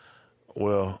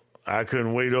 Well, I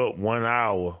couldn't wait up 1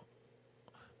 hour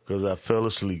because I fell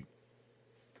asleep.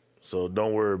 So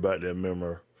don't worry about that,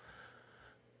 Member.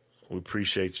 We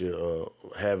appreciate you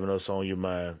having us on your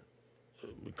mind,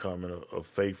 becoming a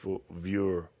faithful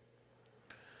viewer,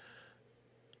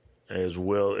 as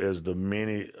well as the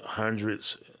many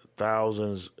hundreds,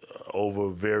 thousands over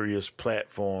various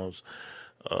platforms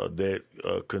that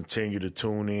continue to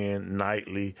tune in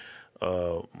nightly,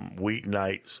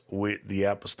 weeknights with the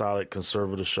Apostolic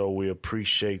Conservative Show. We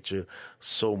appreciate you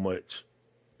so much.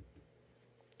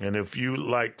 And if you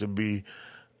like to be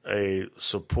a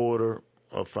supporter,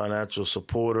 a financial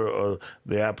supporter of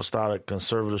the Apostolic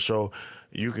Conservative Show,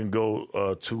 you can go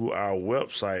to our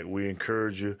website. We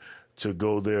encourage you to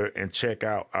go there and check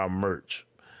out our merch.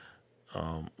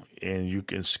 And you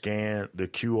can scan the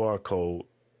QR code,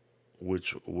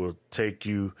 which will take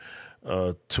you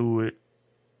to it.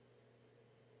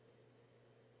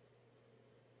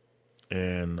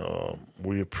 And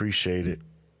we appreciate it,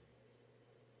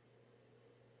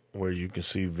 where you can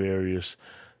see various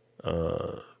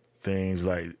things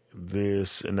like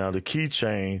this. And now the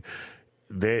keychain,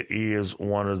 that is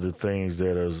one of the things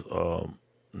that is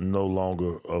no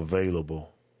longer available.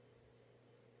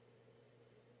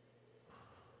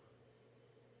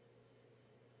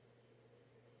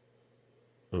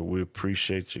 But we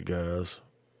appreciate you guys.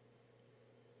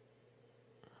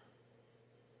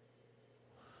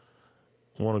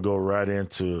 I want to go right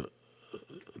into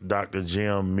Dr.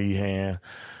 Jim Meehan.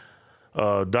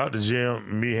 Dr.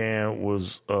 Jim Meehan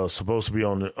was supposed to be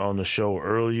on the show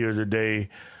earlier today.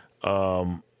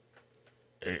 Due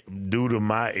to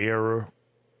my error,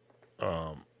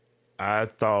 I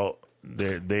thought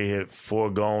that they had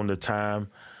foregone the time,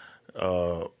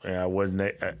 and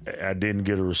I didn't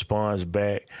get a response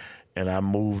back, and I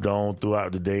moved on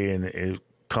throughout the day, and it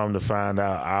come to find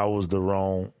out I was the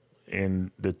wrong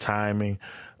in the timing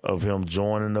of him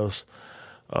joining us.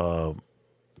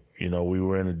 We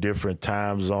were in a different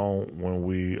time zone when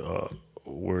we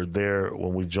were there,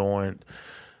 when we joined,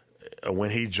 when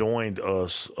he joined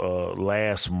us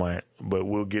last month, but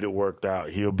we'll get it worked out.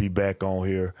 He'll be back on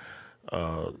here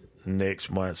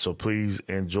next month. So please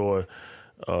enjoy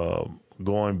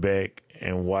going back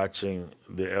and watching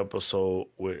the episode.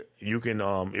 You can,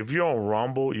 if you're on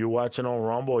Rumble, you're watching on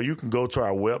Rumble, or you can go to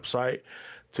our website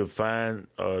to find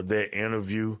that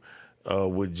interview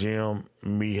with Jim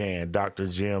Meehan, Dr.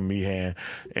 Jim Meehan,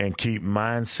 and keep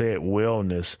Mindset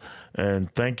Wellness.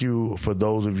 And thank you for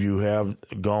those of you who have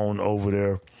gone over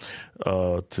there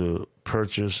to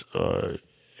purchase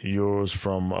yours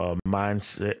from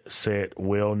Mindset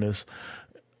Wellness.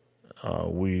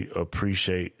 We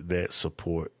appreciate that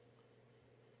support.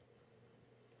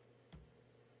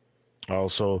 I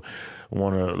also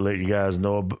want to let you guys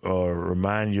know or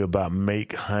remind you about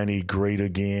Make Honey Great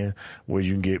Again, where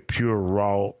you can get pure,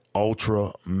 raw,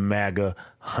 ultra, MAGA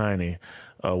honey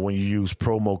when you use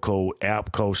promo code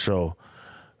APCOSHOW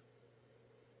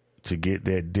to get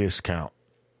that discount.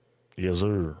 Yes,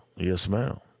 sir. Yes,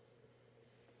 ma'am.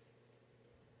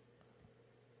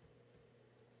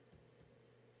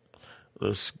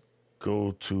 Let's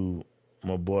go to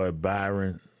my boy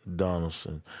Byron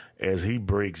Donaldson as he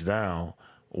breaks down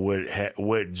what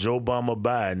Joe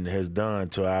Biden has done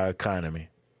to our economy.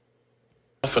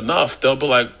 Enough, they'll be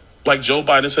like Joe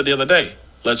Biden said the other day,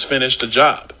 let's finish the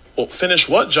job. Well, finish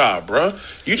what job, bro?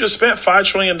 You just spent $5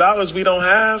 trillion we don't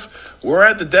have. We're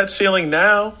at the debt ceiling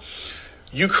now.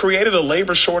 You created a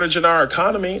labor shortage in our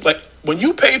economy. Like, when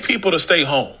you pay people to stay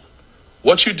home,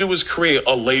 what you do is create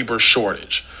a labor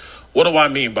shortage. What do I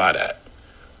mean by that?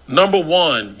 Number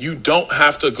one, you don't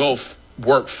have to go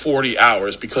work 40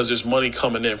 hours because there's money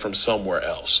coming in from somewhere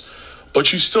else.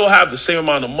 But you still have the same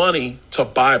amount of money to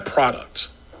buy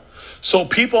products. So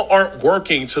people aren't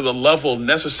working to the level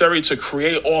necessary to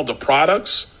create all the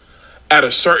products at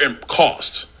a certain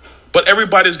cost. But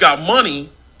everybody's got money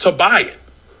to buy it.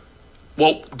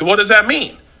 Well, what does that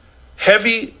mean?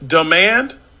 Heavy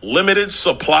demand, limited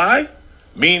supply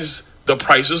means the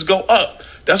prices go up.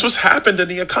 That's what's happened in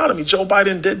the economy. Joe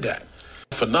Biden did that.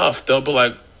 Enough, they'll be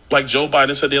like Joe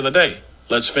Biden said the other day,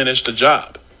 let's finish the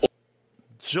job.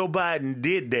 Joe Biden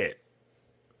did that.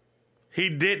 He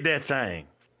did that thing.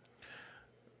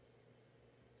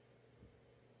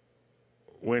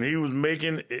 When he was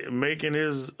making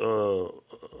his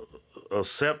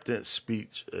acceptance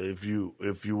speech, if you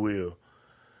will,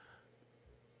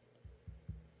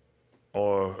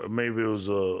 or maybe it was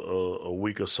a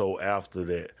week or so after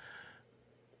that,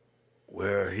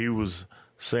 where he was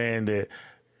saying that,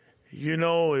 you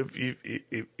know,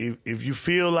 if you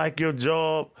feel like your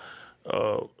job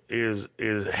is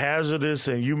hazardous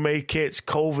and you may catch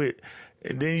COVID,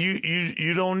 then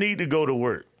you don't need to go to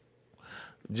work.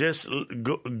 Just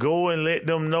go and let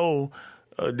them know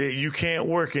that you can't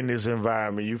work in this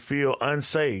environment. You feel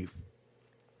unsafe.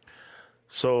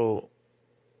 So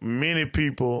many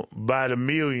people, by the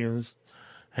millions,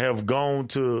 have gone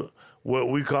to what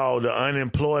we call the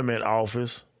unemployment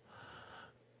office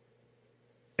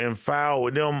and filed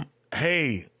with them,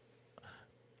 hey,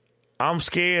 I'm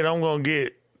scared I'm going to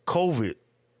get COVID.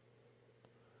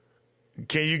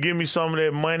 Can you give me some of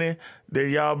that money that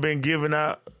y'all been giving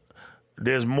out?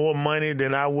 There's more money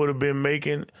than I would have been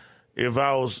making if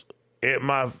I was at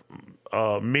my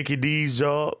Mickey D's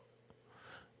job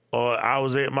or I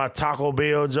was at my Taco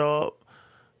Bell job.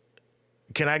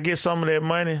 Can I get some of that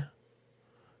money?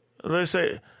 Let's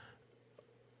say,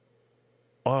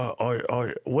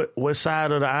 or what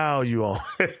side of the aisle you on?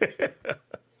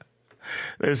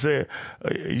 They say,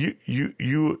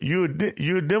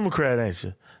 you a Democrat, ain't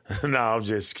you? No, I'm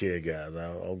just kidding, guys.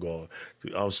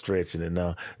 I'm stretching it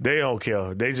now. They don't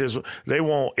care. They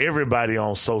want everybody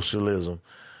on socialism.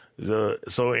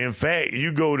 So in fact,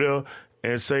 you go there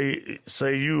and say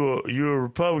you're a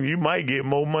Republican, you might get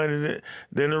more money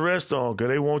than the rest of them because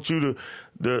they want you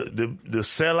to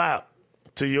sell out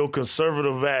to your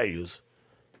conservative values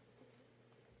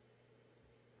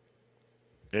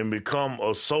and become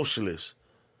a socialist,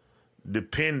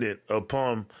 dependent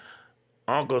upon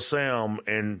Uncle Sam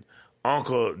and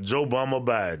Uncle Joe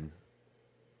Biden.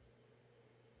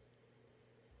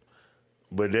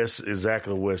 But that's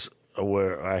exactly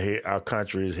where our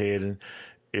country is heading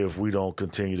if we don't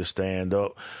continue to stand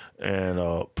up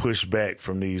and push back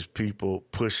from these people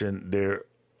pushing their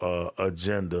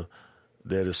agenda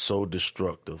that is so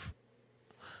destructive.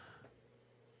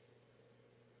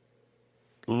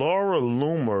 Laura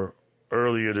Loomer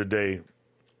earlier today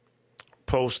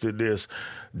posted this.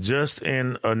 Just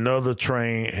in another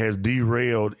train has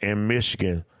derailed in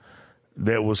Michigan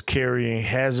that was carrying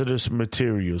hazardous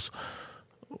materials.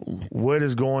 What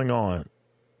is going on?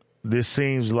 This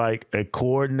seems like a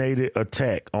coordinated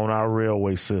attack on our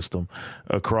railway system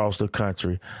across the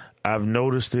country. I've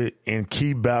noticed it in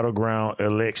key battleground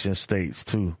election states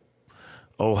too.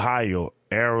 Ohio,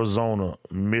 Arizona,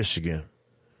 Michigan.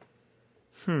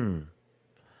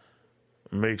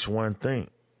 Makes one think.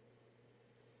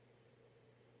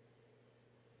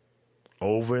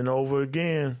 Over and over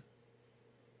again.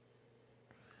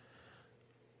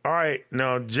 All right,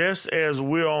 now just as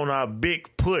we're on our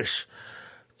big push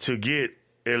to get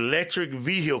electric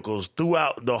vehicles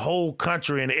throughout the whole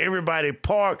country and everybody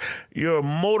park your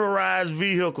motorized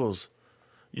vehicles,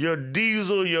 your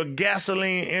diesel, your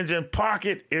gasoline engine, park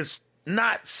it. It's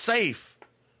not safe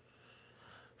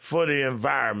for the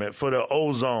environment, for the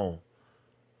ozone.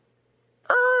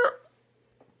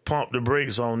 Pump the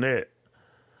brakes on that.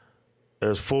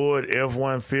 As Ford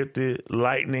F-150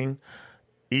 Lightning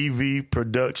EV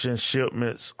production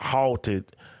shipments halted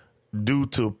due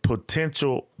to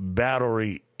potential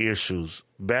battery issues.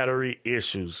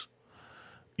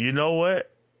 You know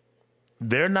what?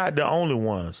 They're not the only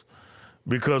ones,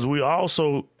 because we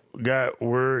also got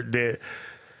word that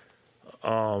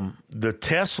the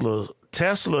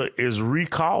Tesla is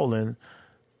recalling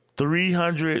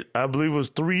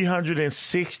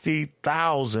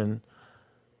 360,000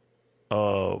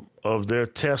 of their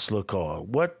Tesla car.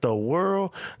 What the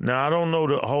world? Now, I don't know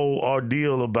the whole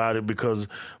ordeal about it because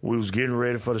we was getting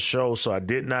ready for the show, so I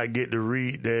did not get to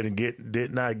read that and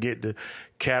did not get to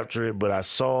capture it, but I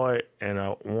saw it and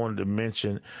I wanted to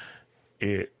mention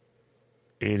it.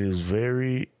 It is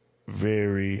very,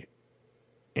 very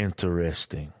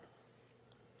interesting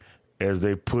as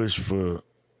they push for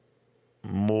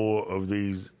more of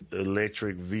these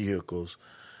electric vehicles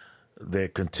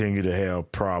that continue to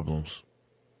have problems.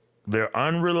 They're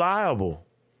unreliable.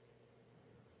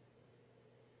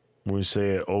 We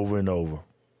say it over and over.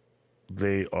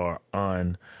 They are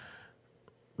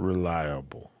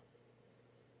unreliable.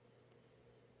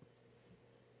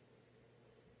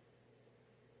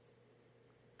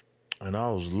 And I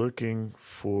was looking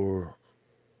for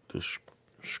the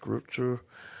scripture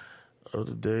of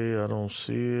the day. I don't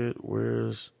see it. Where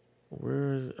is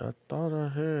I thought I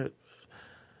had.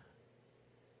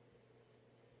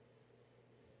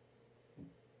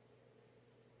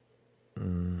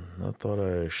 I thought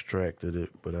I extracted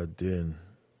it, but I didn't.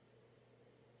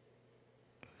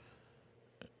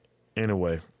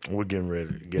 Anyway, we're getting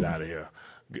ready to get out of here.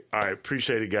 All right,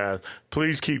 appreciate it, guys.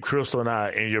 Please keep Crystal and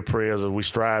I in your prayers as we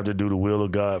strive to do the will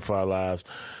of God for our lives.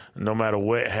 No matter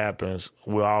what happens,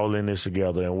 we're all in this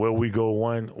together. And where we go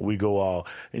one, we go all.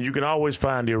 And you can always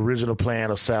find the original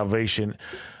plan of salvation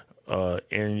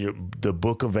in the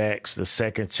book of Acts, the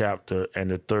 2nd chapter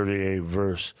and the 38th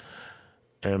verse.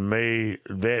 And may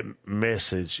that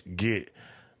message get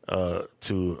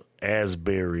to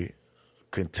Asbury,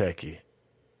 Kentucky,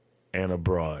 and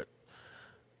abroad.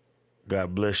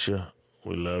 God bless you.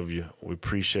 We love you. We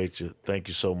appreciate you. Thank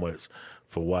you so much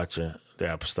for watching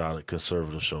the Apostolic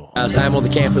Conservative Show. I'm on the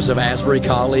campus of Asbury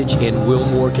College in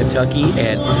Wilmore, Kentucky,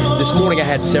 and this morning I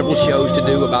had several shows to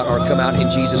do about our Come Out in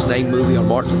Jesus' Name movie on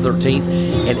March the 13th,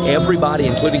 and everybody,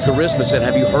 including Charisma, said,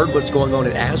 have you heard what's going on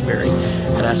at Asbury?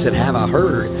 And I said, have I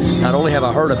heard? Not only have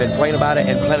I heard, I've been praying about it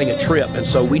and planning a trip, and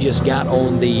so we just got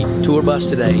on the tour bus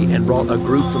today and brought a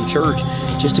group from church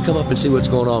just to come up and see what's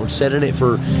going on. Sat in it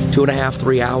for 2.5,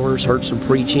 3 hours, heard some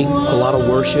preaching, a lot of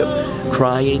worship,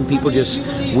 crying, people just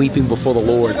weeping before the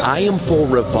Lord. I am for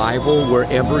revival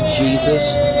wherever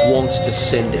Jesus wants to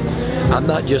send it. I'm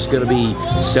not just going to be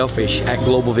selfish at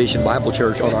Global Vision Bible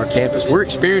Church on our campus. We're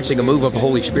experiencing a move of the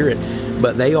Holy Spirit,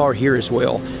 but they are here as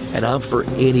well. And I'm for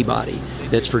anybody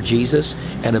that's for Jesus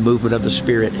and a movement of the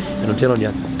Spirit. And I'm telling you,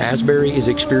 Asbury is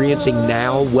experiencing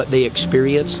now what they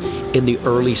experienced in the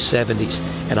early 70s.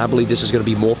 And I believe this is going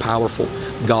to be more powerful.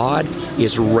 God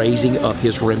is raising up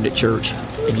His remnant church,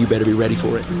 and you better be ready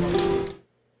for it.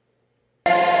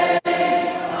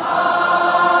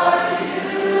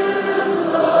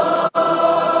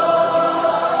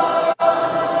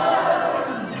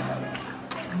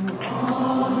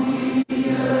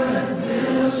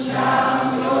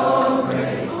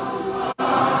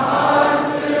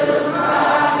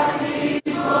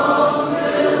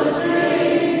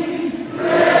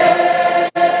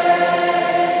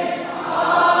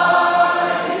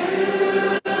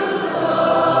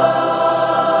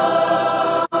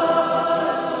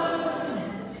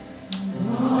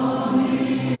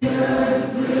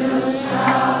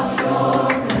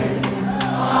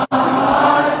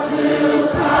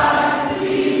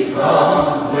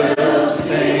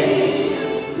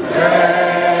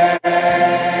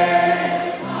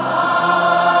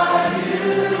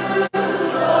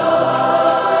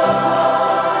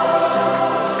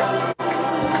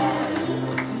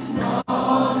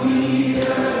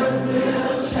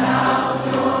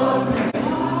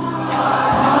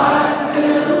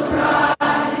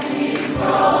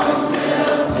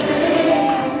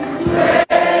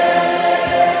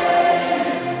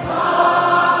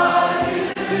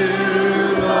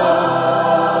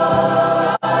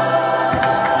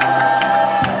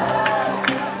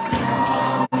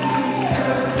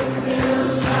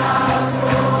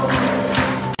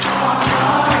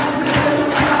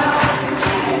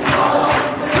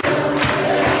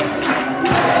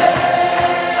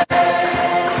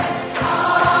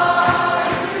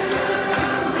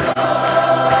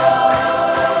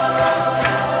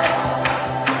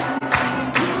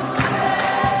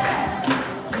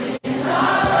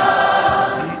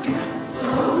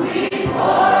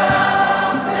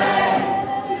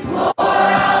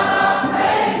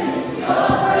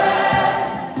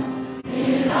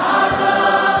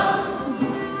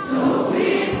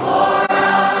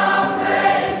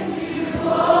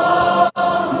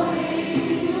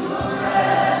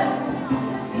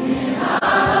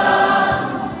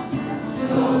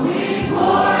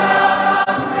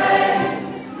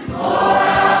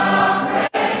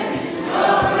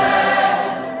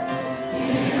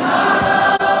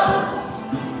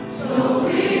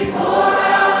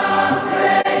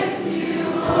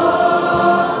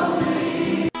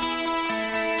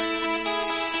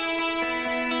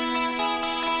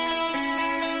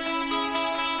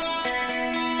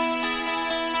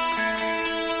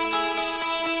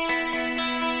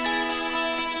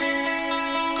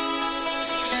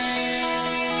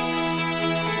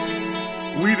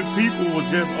 We the people was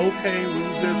just okay. We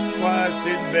was just quiet,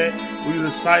 sitting back. We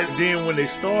was excited. Then when they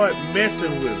started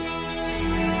messing with it,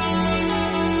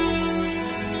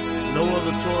 no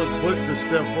other choice but to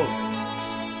step up.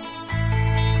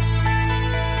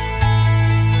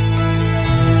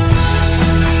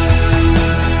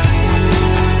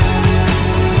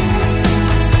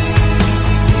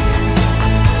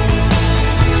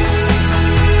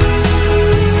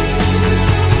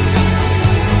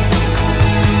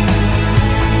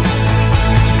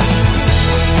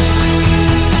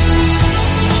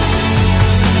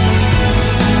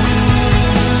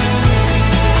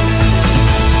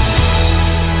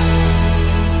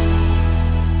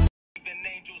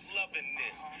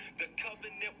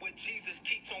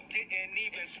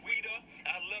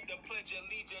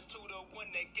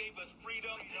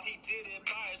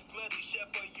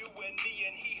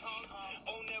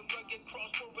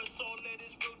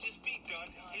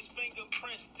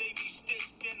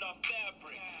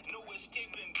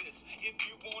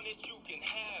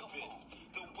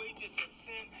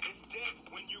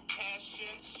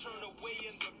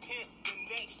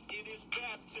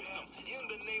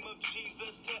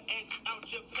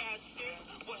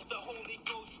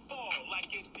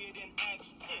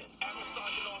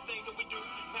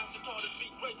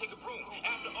 Take a broom.